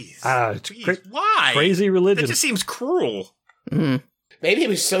 Jeez. Why? Crazy religion. That just seems cruel. Mm. Maybe he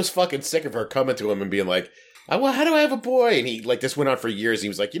was so fucking sick of her coming to him and being like, well, how do I have a boy? And he, like, this went on for years. He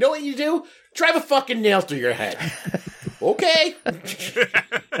was like, you know what you do? Drive a fucking nail through your head. Okay.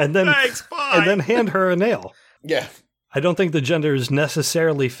 And then, thanks, bye. And then hand her a nail. Yeah. I don't think the gender is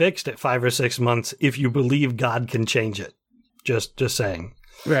necessarily fixed at 5 or 6 months if you believe God can change it. Just saying.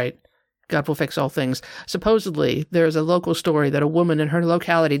 Right. God will fix all things. Supposedly, there's a local story that a woman in her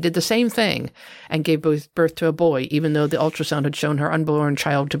locality did the same thing and gave birth to a boy, even though the ultrasound had shown her unborn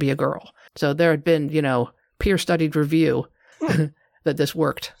child to be a girl. So there had been, peer-studied review that this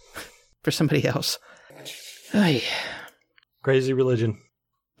worked for somebody else. Ay. Crazy religion.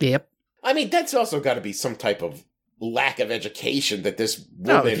 Yep. I mean, that's also got to be some type of lack of education that this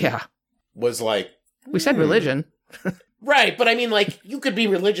woman was like... We said religion. Right, but I mean, like, you could be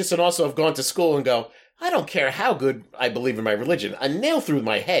religious and also have gone to school and go, I don't care how good I believe in my religion. A nail through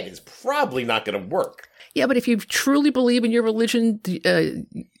my head is probably not going to work. Yeah, but if you truly believe in your religion,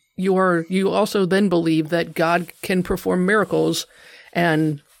 you also then believe that God can perform miracles,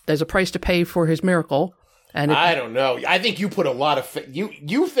 and there's a price to pay for his miracle. And I don't know. I think you put a lot of...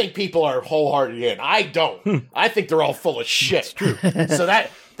 You think people are wholehearted in. I don't. I think they're all full of shit. That's true. So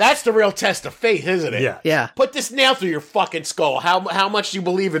that's the real test of faith, isn't it? Yeah. Put this nail through your fucking skull. How much do you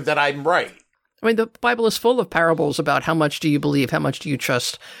believe in that I'm right? I mean, the Bible is full of parables about how much do you believe, how much do you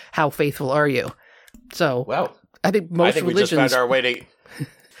trust, how faithful are you. So, well, I think religions... we just found our way to...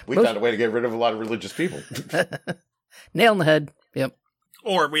 found a way to get rid of a lot of religious people. Nail in the head. Yep.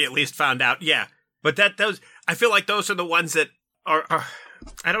 Or we at least found out, yeah. But I feel like those are the ones that are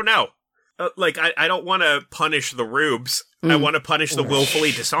I don't know. I don't want to punish the rubes. I want to punish the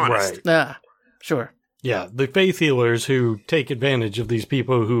willfully dishonest. Right. Sure. Yeah, the faith healers who take advantage of these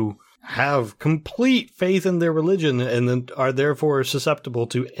people who have complete faith in their religion and then are therefore susceptible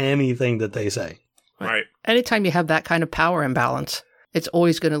to anything that they say. Right. Anytime you have that kind of power imbalance, it's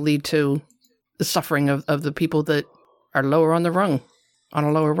always going to lead to the suffering of the people that are lower on the rung, on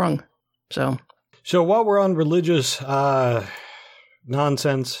a lower rung. So while we're on religious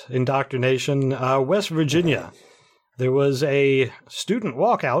nonsense, indoctrination, West Virginia, there was a student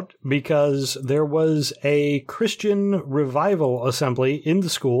walkout because there was a Christian revival assembly in the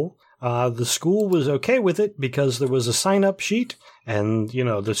school. The school was okay with it because there was a sign-up sheet, and,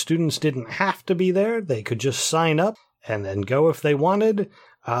 the students didn't have to be there. They could just sign up and then go if they wanted,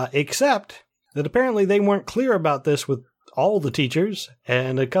 except that apparently they weren't clear about this with all the teachers,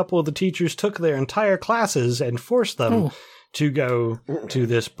 and a couple of the teachers took their entire classes and forced them to go to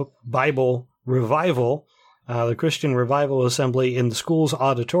this Bible revival, the Christian Revival Assembly in the school's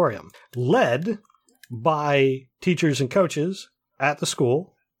auditorium, led by teachers and coaches at the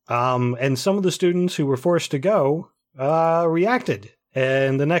school. And some of the students who were forced to go reacted,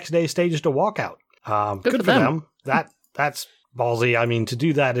 and the next day staged a walkout. Good for them. That's ballsy. I mean, to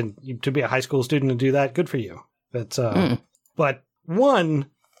do that and to be a high school student and do that, good for you. That's, But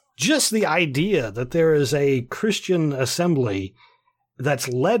just the idea that there is a Christian assembly that's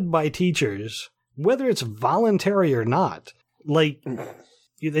led by teachers, whether it's voluntary or not, like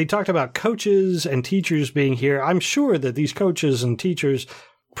they talked about coaches and teachers being here. I'm sure that these coaches and teachers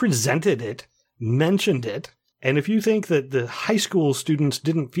presented it, mentioned it. And if you think that the high school students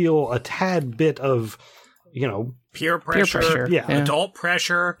didn't feel a tad bit of, peer pressure, yeah, adult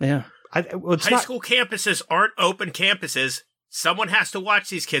pressure. Yeah. High school campuses aren't open campuses. someone has to watch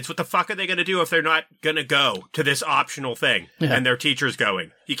these kids. What the fuck are they going to do if they're not going to go to this optional thing and their teacher's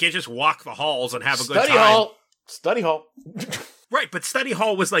going? You can't just walk the halls and have a good time. Study hall. Right, but study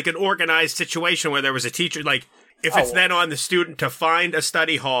hall was like an organized situation where there was a teacher. Like, if it's then on the student to find a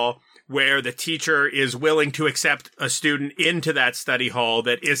study hall where the teacher is willing to accept a student into that study hall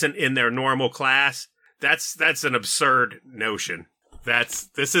that isn't in their normal class, that's an absurd notion.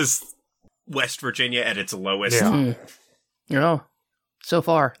 This is West Virginia at its lowest. Yeah. So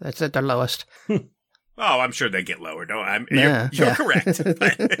far, that's at their lowest. Oh, I'm sure they get lower. You're correct.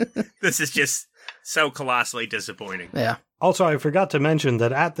 But this is just so colossally disappointing. Yeah. Also, I forgot to mention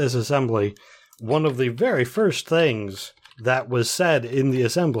that at this assembly, one of the very first things that was said in the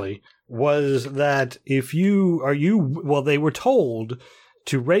assembly was that they were told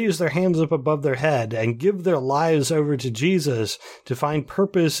to raise their hands up above their head and give their lives over to Jesus to find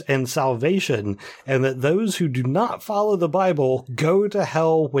purpose and salvation, and that those who do not follow the Bible go to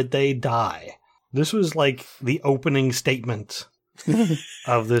hell when they die. This was like the opening statement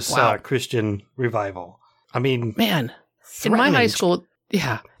of this Christian revival. I mean, man, in my high school, they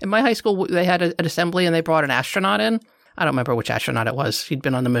had an assembly and they brought an astronaut in. I don't remember which astronaut it was. He'd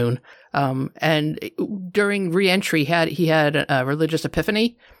been on the moon. And during re-entry, he had a religious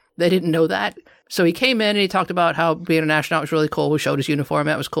epiphany. They didn't know that. So he came in and he talked about how being an astronaut was really cool. We showed his uniform.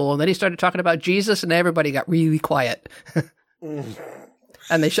 That was cool. And then he started talking about Jesus and everybody got really quiet.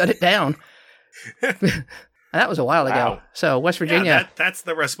 And they shut it down. And that was a while ago. So West Virginia. That's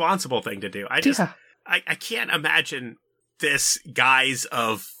the responsible thing to do. I can't imagine this guise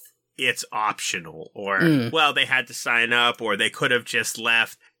of it's optional or, they had to sign up or they could have just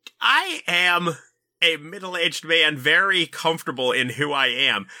left. I am a middle-aged man, very comfortable in who I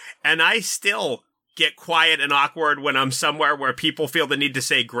am, and I still get quiet and awkward when I'm somewhere where people feel the need to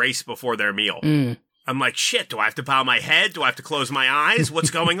say grace before their meal. I'm like, shit, do I have to bow my head? Do I have to close my eyes? What's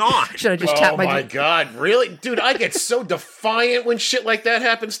going on? Should I just tap my... Oh my God, really? Dude, I get so defiant when shit like that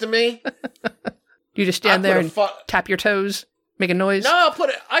happens to me. You just stand there and tap your toes? Make a noise? No,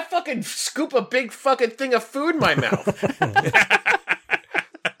 I fucking scoop a big fucking thing of food in my mouth.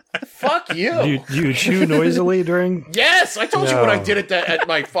 Fuck you. Do you chew noisily during? Yes, I told you when I did it at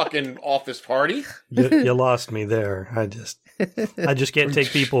my fucking office party. You lost me there. I just can't take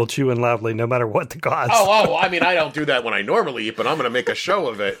people chewing loudly, no matter what the cost. I mean, I don't do that when I normally eat, but I'm going to make a show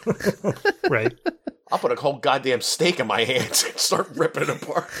of it. Right. I'll put a whole goddamn steak in my hands and start ripping it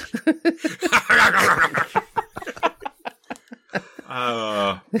apart.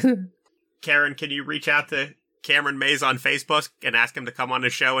 Karen, can you reach out to Cameron Mays on Facebook and ask him to come on the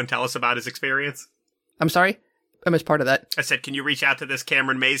show and tell us about his experience? I'm sorry? I missed part of that. I said, can you reach out to this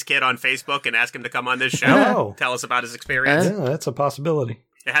Cameron Mays kid on Facebook and ask him to come on this show? Tell us about his experience. Yeah, that's a possibility.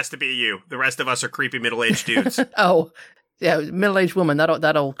 It has to be you. The rest of us are creepy middle-aged dudes. Oh, yeah, middle-aged woman.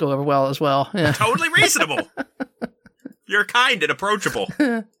 That'll go over well as well. Yeah. Totally reasonable. You're kind and approachable.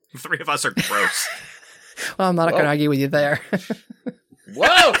 The three of us are gross. Well, I'm not going to argue with you there.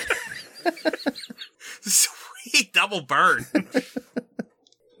 Whoa! Sweet double burn.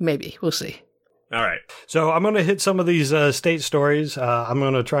 Maybe. We'll see. All right. So I'm going to hit some of these state stories. I'm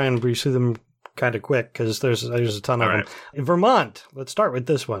going to try and breeze through them kind of quick because there's a ton of them. In Vermont, let's start with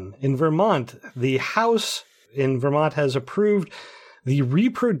this one. In Vermont, the House in Vermont has approved the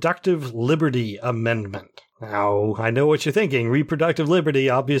Reproductive Liberty Amendment. Now, I know what you're thinking. Reproductive liberty.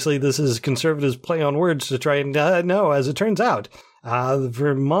 Obviously, this is conservatives' play on words to try and no, as it turns out.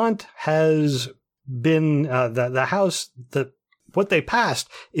 Vermont has been the House. What they passed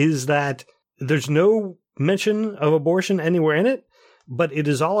is that there's no mention of abortion anywhere in it, but it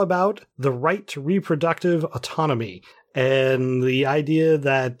is all about the right to reproductive autonomy and the idea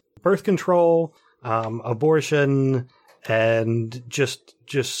that birth control, abortion, and just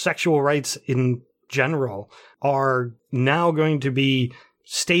sexual rights in general are now going to be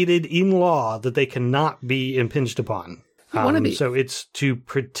stated in law that they cannot be impinged upon. So it's to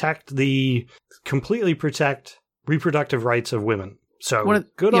completely protect reproductive rights of women. So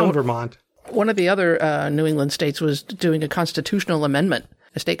good on Vermont. One of the other New England states was doing a constitutional amendment,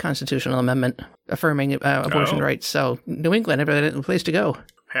 a state constitutional amendment affirming abortion rights. So New England, a place to go.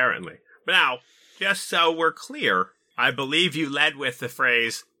 Apparently. Now, just so we're clear, I believe you led with the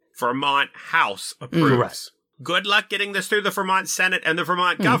phrase Vermont House approves. Right. Good luck getting this through the Vermont Senate and the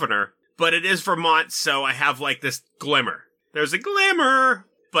Vermont governor, but it is Vermont, so I have like this glimmer. There's a glimmer,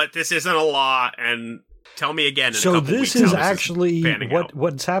 but this isn't a law, and tell me again in a couple weeks. So this is actually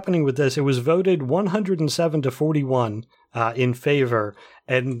what's happening with this. It was voted 107 to 41 in favor,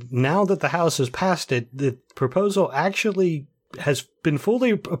 and now that the House has passed it, the proposal actually has been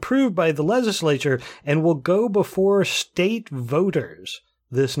fully approved by the legislature and will go before state voters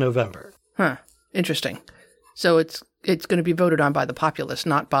this November. Huh. Interesting. So it's going to be voted on by the populace,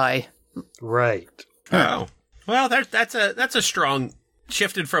 not by... Right. Oh. Well, that's a strong...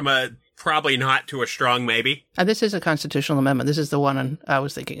 Shifted from a probably not to a strong maybe. And this is a constitutional amendment. This is the one I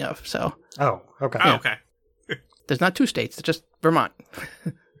was thinking of, so... Oh, okay. Oh, okay. There's not 2 states, it's just Vermont.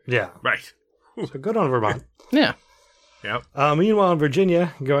 Yeah. Right. So good on Vermont. Yeah. Yep. Meanwhile, in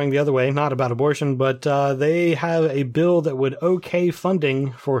Virginia, going the other way, not about abortion, but they have a bill that would okay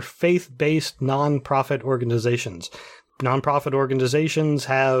funding for faith-based nonprofit organizations. Nonprofit organizations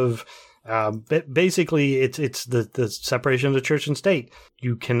have basically it's the separation of the church and state.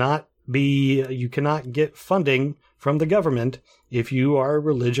 You cannot get funding from the government if you are a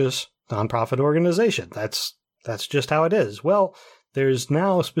religious nonprofit organization. That's just how it is. Well, there's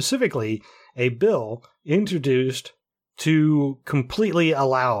now specifically a bill introduced to completely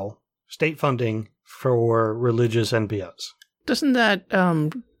allow state funding for religious NPOs. Doesn't that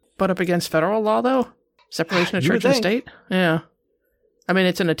butt up against federal law, though? Separation of church and state? Yeah. I mean,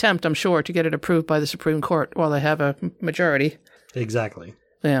 it's an attempt, I'm sure, to get it approved by the Supreme Court while they have a majority. Exactly.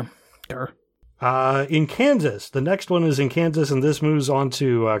 Yeah. Sure. In Kansas, the next one is in Kansas, and this moves on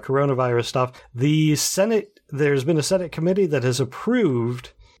to coronavirus stuff. The Senate, there's been a Senate committee that has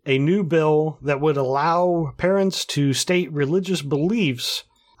approved a new bill that would allow parents to state religious beliefs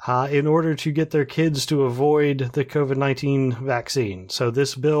in order to get their kids to avoid the COVID-19 vaccine. So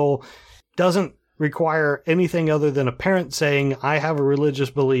this bill doesn't require anything other than a parent saying, I have a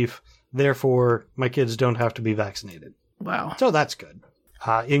religious belief, therefore my kids don't have to be vaccinated. Wow. So that's good.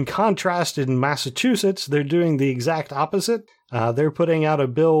 In contrast, in Massachusetts, they're doing the exact opposite. They're putting out a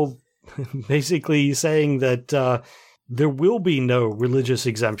bill basically saying that there will be no religious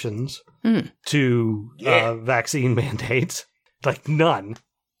exemptions to vaccine mandates. Like, none.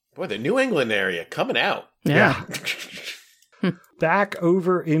 Boy, the New England area coming out. Yeah. Back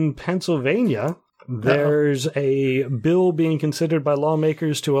over in Pennsylvania, there's a bill being considered by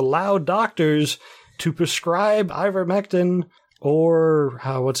lawmakers to allow doctors to prescribe ivermectin or,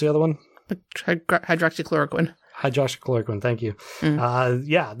 what's the other one? Hydroxychloroquine. Hydroxychloroquine, thank you.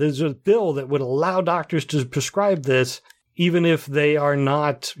 There's a bill that would allow doctors to prescribe this even if they are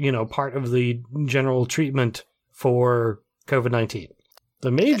not, part of the general treatment for COVID-19.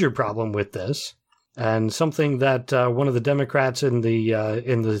 The major problem with this, and something that one of the Democrats in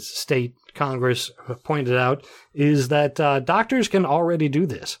the state Congress pointed out, is that doctors can already do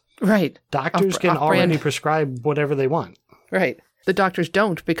this. Right. Doctors can already prescribe whatever they want. Right. The doctors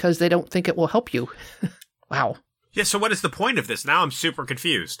don't because they don't think it will help you. Wow. Yeah, so what is the point of this? Now I'm super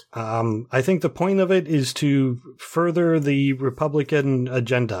confused. I think the point of it is to further the Republican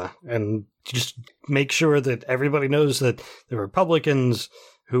agenda and just make sure that everybody knows that the Republicans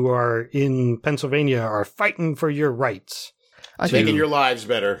who are in Pennsylvania are fighting for your rights. Making your lives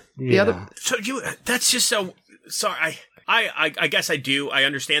better. Yeah. That's just so... Sorry, I guess I do. I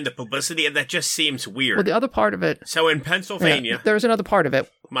understand the publicity, and that just seems weird. Well, the other part of it... So in Pennsylvania... there's another part of it.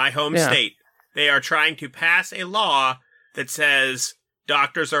 My home state, they are trying to pass a law that says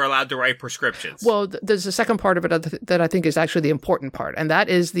doctors are allowed to write prescriptions. Well, there's a second part of it that I think is actually the important part, and that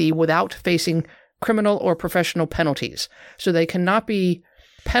is the without facing criminal or professional penalties. So they cannot be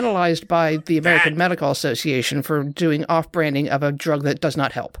penalized by the American Medical Association for doing off-branding of a drug that does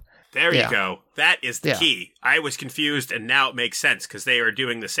not help. There you go. That is the key. I was confused, and now it makes sense because they are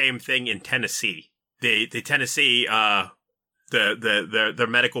doing the same thing in Tennessee. The Tennessee, the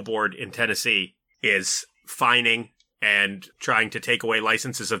medical board in Tennessee is fining and trying to take away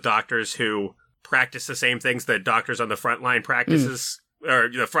licenses of doctors who practice the same things that doctors on the front line practices, or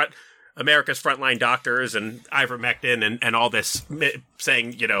America's frontline doctors, and ivermectin and all this,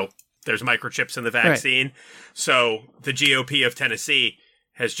 saying there's microchips in the vaccine. Right. So the GOP of Tennessee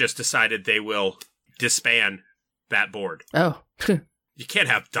has just decided they will disband that board. Oh. You can't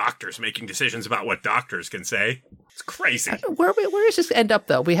have doctors making decisions about what doctors can say. It's crazy. Where does this end up,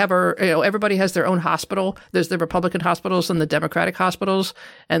 though? We have everybody has their own hospital. There's the Republican hospitals and the Democratic hospitals,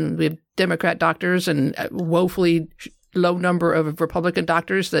 and we have Democrat doctors and a woefully low number of Republican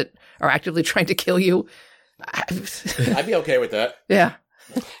doctors that are actively trying to kill you. I'd be okay with that. Yeah.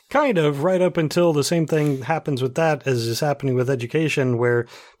 Kind of, right up until the same thing happens with that as is happening with education, where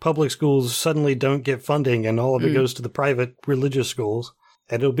public schools suddenly don't get funding and all of it goes to the private religious schools.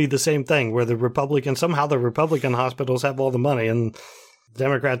 And it'll be the same thing where the Republican hospitals have all the money and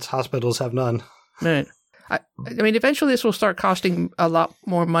Democrats' hospitals have none. Right. I mean, eventually this will start costing a lot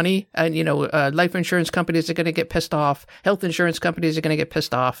more money. And, life insurance companies are going to get pissed off. Health insurance companies are going to get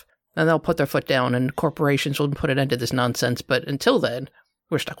pissed off. And they'll put their foot down, and corporations will put an end to this nonsense. But until then,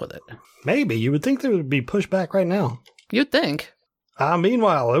 we're stuck with it. Maybe. You would think there would be pushback right now. You'd think.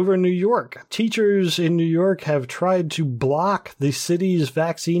 Meanwhile, over in New York, teachers in New York have tried to block the city's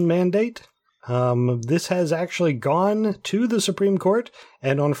vaccine mandate. This has actually gone to the Supreme Court,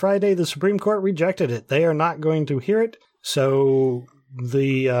 and on Friday, the Supreme Court rejected it. They are not going to hear it, so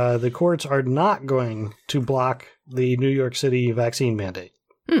the courts are not going to block the New York City vaccine mandate.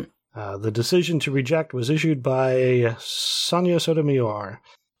 The decision to reject was issued by Sonia Sotomayor.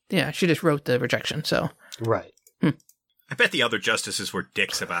 Yeah, she just wrote the rejection, so. Right. I bet the other justices were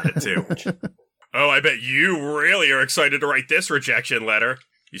dicks about it, too. Oh, I bet you really are excited to write this rejection letter.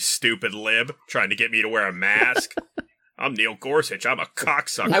 You stupid lib, trying to get me to wear a mask. I'm Neil Gorsuch. I'm a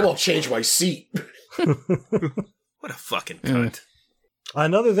cocksucker. I won't change my seat. What a fucking cunt.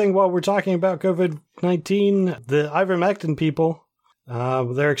 Another thing while we're talking about COVID-19, the ivermectin people,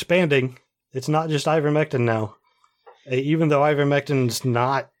 they're expanding. It's not just ivermectin now. Even though ivermectin's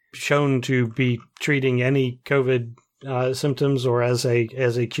not shown to be treating any COVID symptoms or as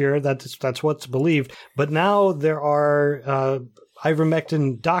a cure, that's what's believed. But now there are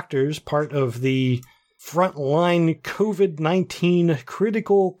ivermectin doctors, part of the Frontline COVID-19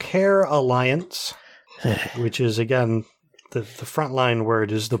 Critical Care Alliance, which is, again, the frontline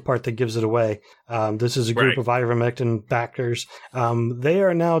word is the part that gives it away. This is a group of ivermectin backers. They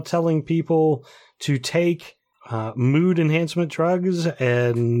are now telling people to take mood enhancement drugs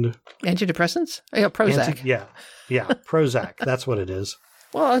and... Antidepressants? Yeah, Prozac. Yeah, Prozac. That's what it is.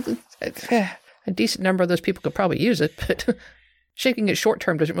 Well, a decent number of those people could probably use it, but shaking it short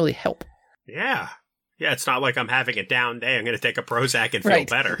term doesn't really help. Yeah. Yeah, it's not like I'm having a down day. I'm going to take a Prozac and feel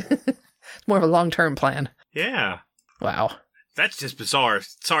better. It's more of a long-term plan. Yeah. Wow. That's just bizarre.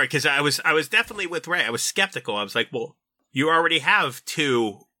 Sorry, because I was definitely with Ray. I was skeptical. I was like, well, you already have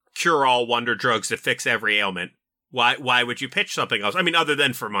 2 cure-all wonder drugs that fix every ailment. Why would you pitch something else? I mean, other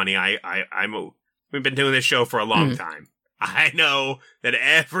than for money. We've been doing this show for a long time. I know that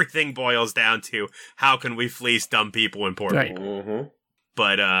everything boils down to how can we fleece dumb people in Portland. Right. Mm-hmm.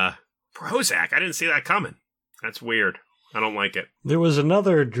 But Prozac, I didn't see that coming. That's weird. I don't like it. There was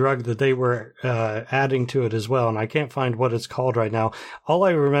another drug that they were adding to it as well, and I can't find what it's called right now. All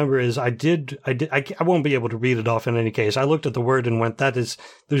I remember is I won't be able to read it off in any case. I looked at the word and went,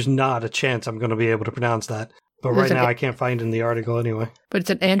 there's not a chance I'm going to be able to pronounce that. But right now I can't find it in the article anyway. But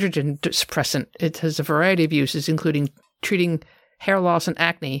it's an androgen suppressant. It has a variety of uses, including treating hair loss and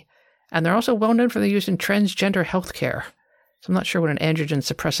acne, and they're also well known for their use in transgender healthcare. So I'm not sure what an androgen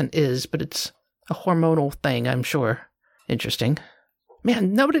suppressant is, but it's a hormonal thing, I'm sure. Interesting.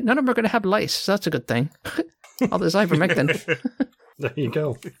 Man, none of them are going to have lice, so that's a good thing. All this ivermectin. There you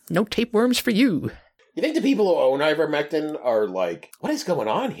go. No tapeworms for you. You think the people who own ivermectin are like, what is going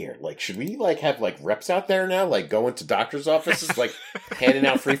on here? Like, should we have reps out there now, going to doctors' offices, handing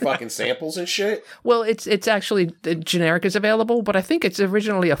out free fucking samples and shit? Well, it's actually the generic is available, but I think it's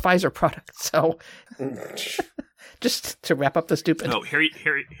originally a Pfizer product. So, just to wrap up the stupid. Oh,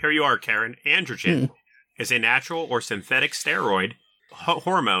 here you are, Karen. Androgen is a natural or synthetic steroid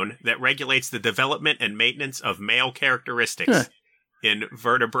hormone that regulates the development and maintenance of male characteristics in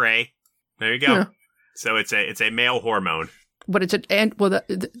vertebrae. There you go. Yeah. So it's a male hormone. But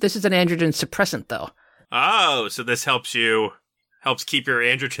this is an androgen suppressant, though. Oh, so this helps keep your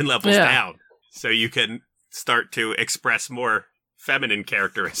androgen levels down, so you can start to express more feminine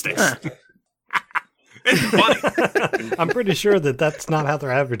characteristics. It's funny. I'm pretty sure that's not how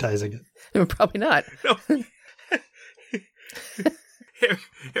they're advertising it. Probably not. No.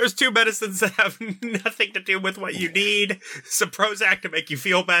 Here's 2 medicines that have nothing to do with what you need. Some Prozac to make you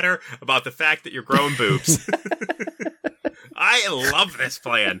feel better about the fact that you're growing boobs. I love this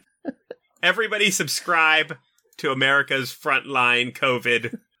plan. Everybody subscribe to America's Frontline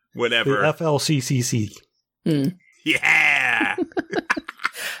COVID whatever. The FLCCC. Yeah!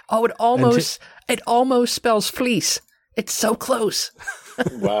 Oh, it almost spells fleece. It's so close.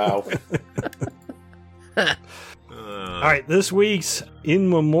 Wow. All right, this week's In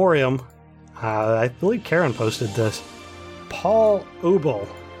Memoriam, I believe Karen posted this. Paul Oebel,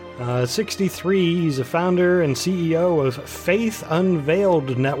 63, he's a founder and CEO of Faith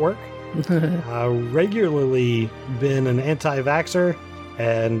Unveiled Network. Regularly been an anti-vaxxer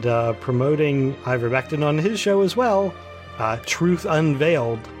and promoting ivermectin on his show as well. Truth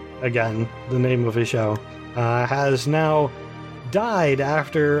Unveiled, again, the name of his show, has now died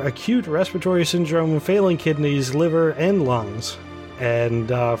after acute respiratory syndrome, failing kidneys, liver, and lungs, and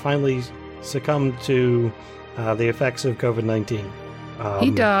finally succumbed to the effects of COVID-19.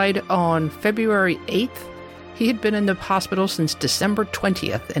 He died on February 8th. He had been in the hospital since December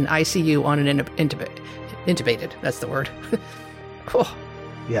 20th in ICU on an intubated. That's the word. Oh,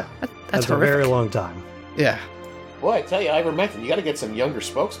 Yeah. That's a very long time. Yeah. Boy, I tell you, ivermectin, you got to get some younger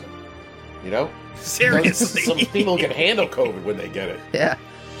spokesmen. You know? Seriously. Some people can handle COVID when they get it. Yeah.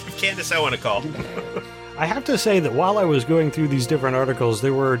 Give Candace Owen a call. I have to say that while I was going through these different articles,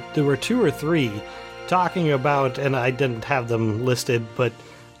 there were 2 or 3 talking about, and I didn't have them listed, but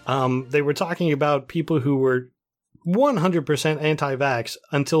they were talking about people who were 100% anti-vax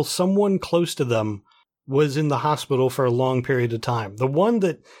until someone close to them was in the hospital for a long period of time. The one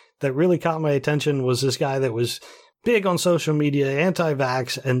that really caught my attention was this guy that was big on social media,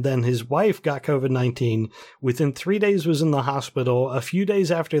 anti-vax, and then his wife got COVID-19. Within 3 days was in the hospital. A few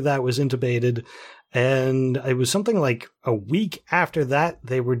days after that was intubated. And it was something like a week after that,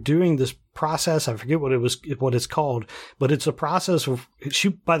 they were doing this process. I forget what it's called, but it's a process of,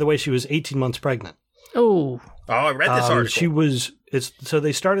 by the way, she was 18 months pregnant. Oh, I read this article. So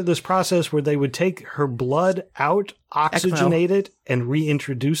they started this process where they would take her blood out, oxygenate it, and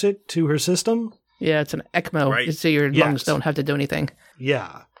reintroduce it to her system. Yeah, it's an ECMO, right. So your lungs don't have to do anything.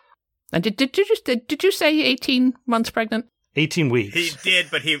 Yeah. And did you say 18 months pregnant? 18 weeks. He did,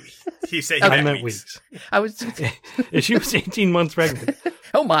 but he said I meant weeks. I was. She was 18 months pregnant.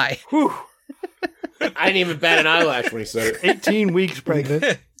 Oh my! Whew. I didn't even bat an eyelash when he said it. 18 weeks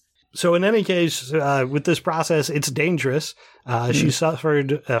pregnant. So in any case, with this process, it's dangerous. She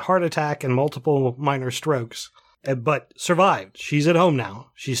suffered a heart attack and multiple minor strokes, but survived. She's at home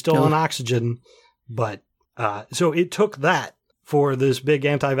now. She's still on oxygen, but so it took that for this big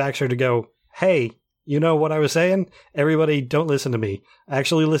anti-vaxxer to go, hey, you know what I was saying? Everybody don't listen to me.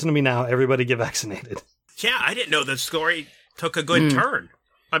 Actually listen to me now. Everybody get vaccinated. Yeah, I didn't know the story took a good turn.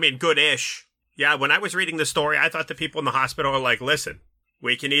 I mean, good-ish. Yeah, when I was reading the story, I thought the people in the hospital were like, listen,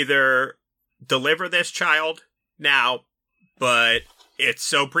 we can either deliver this child now, but it's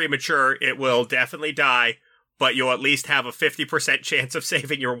so premature, it will definitely die, but you'll at least have a 50% chance of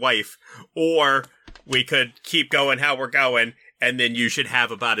saving your wife. Or we could keep going how we're going, and then you should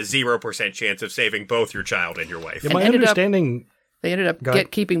have about a 0% chance of saving both your child and your wife. Yeah, my understanding... They ended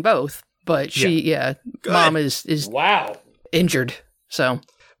up keeping both, but mom is injured, so...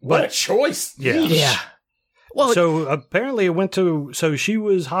 What a choice! Yeah. Well, so apparently it went to... So she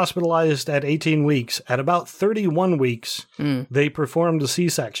was hospitalized at 18 weeks. At about 31 weeks, they performed a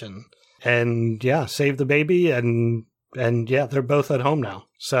C-section. And, saved the baby, and they're both at home now.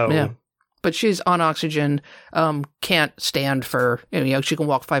 So... Yeah. But she's on oxygen, can't stand for, she can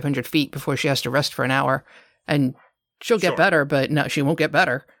walk 500 feet before she has to rest for an hour. And she'll get better, but no, she won't get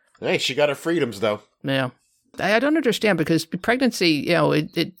better. Hey, she got her freedoms, though. Yeah. I don't understand, because pregnancy,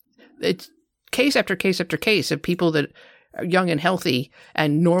 it's case after case after case of people that are young and healthy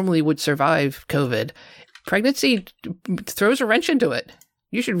and normally would survive COVID. Pregnancy throws a wrench into it.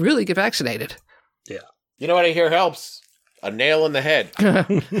 You should really get vaccinated. Yeah. You know what I hear helps? A nail in the head.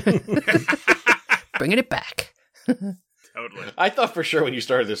 Bringing it back. Totally. I thought for sure when you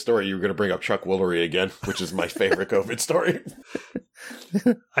started this story you were going to bring up Chuck Woolery again, which is my favorite COVID story.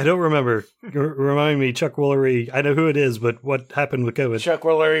 I don't remember. Remind me, Chuck Woolery. I know who it is, but what happened with COVID? Chuck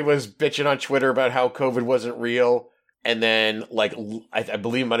Woolery was bitching on Twitter about how COVID wasn't real. And then, I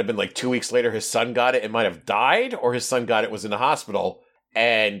believe it might have been 2 weeks later, his son got it and might have died, or his son got it, was in the hospital.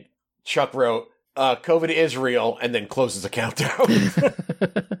 And Chuck wrote, COVID is real, and then closes the countdown.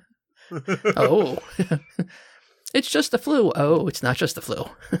 Oh. It's just the flu. Oh, it's not just the flu. All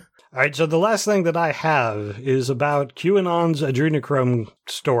right, so the last thing that I have is about QAnon's adrenochrome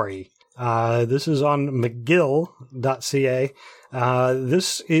story. This is on McGill.ca.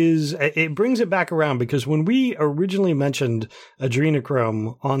 It brings it back around, because when we originally mentioned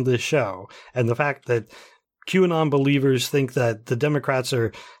adrenochrome on this show, and the fact that QAnon believers think that the Democrats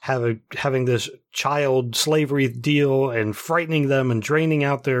are having this child slavery deal and frightening them and draining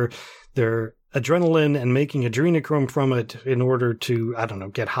out their adrenaline and making adrenochrome from it in order to, I don't know,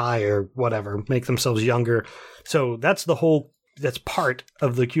 get high or whatever, make themselves younger. So that's part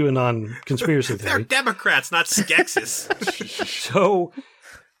of the QAnon conspiracy theory. They're Democrats, not Skeksis. So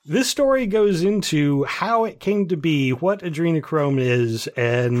this story goes into how it came to be, what adrenochrome is,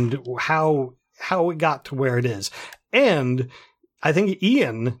 and how it got to where it is. And I think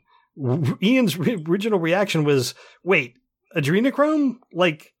Ian's original reaction was, wait, adrenochrome?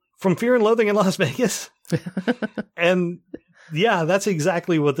 Like from Fear and Loathing in Las Vegas? And yeah, that's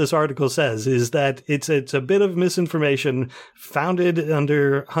exactly what this article says, is that it's a bit of misinformation founded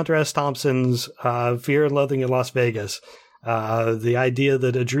under Hunter S. Thompson's Fear and Loathing in Las Vegas. The idea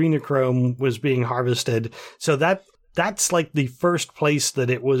that adrenochrome was being harvested. So that that's like the first place that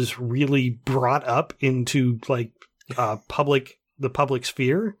it was really brought up into like the public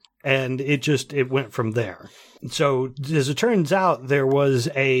sphere, and it went from there. So as it turns out, there was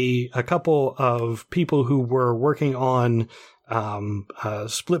a couple of people who were working on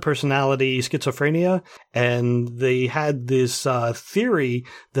split personality schizophrenia, and they had this theory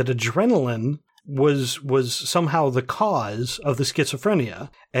that adrenaline was somehow the cause of the schizophrenia,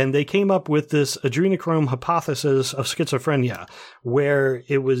 and they came up with this adrenochrome hypothesis of schizophrenia, where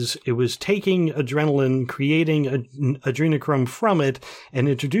it was taking adrenaline, creating adrenochrome from it, and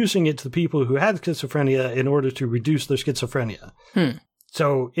introducing it to the people who had schizophrenia in order to reduce their schizophrenia.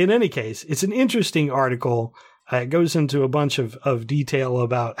 So in any case, it's an interesting article. It goes into a bunch of detail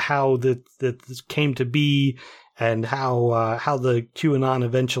about how that this came to be, and how the QAnon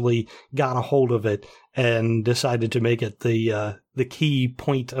eventually got a hold of it and decided to make it the key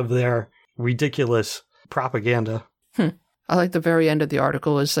point of their ridiculous propaganda. I like the very end of the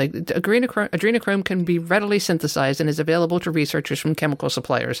article is like, adrenochrome can be readily synthesized and is available to researchers from chemical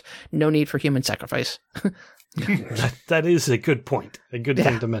suppliers. No need for human sacrifice. That is a good point. A good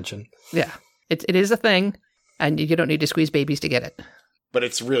thing to mention. Yeah, it is a thing, and you don't need to squeeze babies to get it. But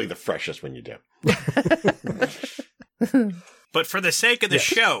it's really the freshest when you do. But for the sake of the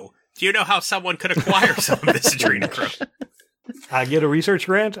show, do you know how someone could acquire some of this adrenochrome? I get a research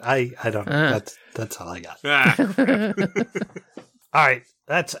grant? I don't know. That's all I got. All right.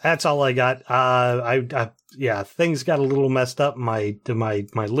 That's all I got. Things got a little messed up. My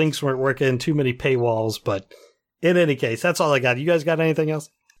links weren't working, too many paywalls, but in any case, that's all I got. You guys got anything else?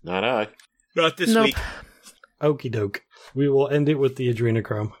 Not I. Not this week. Okie doke. We will end it with the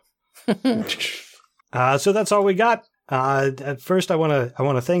adrenochrome. So that's all we got. At first, I want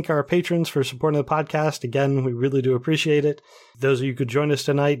to thank our patrons for supporting the podcast. Again, we really do appreciate it. Those of you who could join us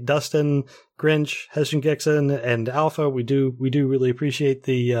tonight, Dustin, Grinch, Hessian Gixon, and Alpha, we do really appreciate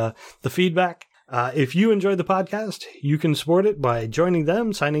the feedback. If you enjoyed the podcast, you can support it by joining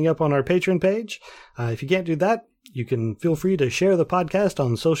them, signing up on our Patreon page. If you can't do that, you can feel free to share the podcast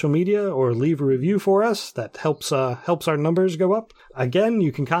on social media or leave a review for us. That helps our numbers go up. Again,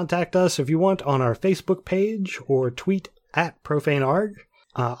 you can contact us if you want on our Facebook page or tweet at profanearg.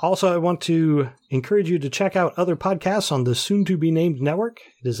 Also, I want to encourage you to check out other podcasts on the soon-to-be-named network.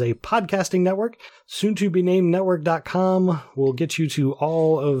 It is a podcasting network. Soon-to-be-named-network.com will get you to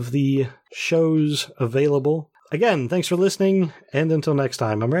all of the shows available. Again, thanks for listening, and until next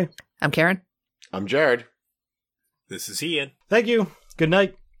time, I'm Ray. I'm Karen. I'm Jared. This is Ian. Thank you. Good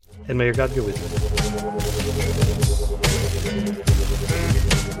night, and may your God go with you.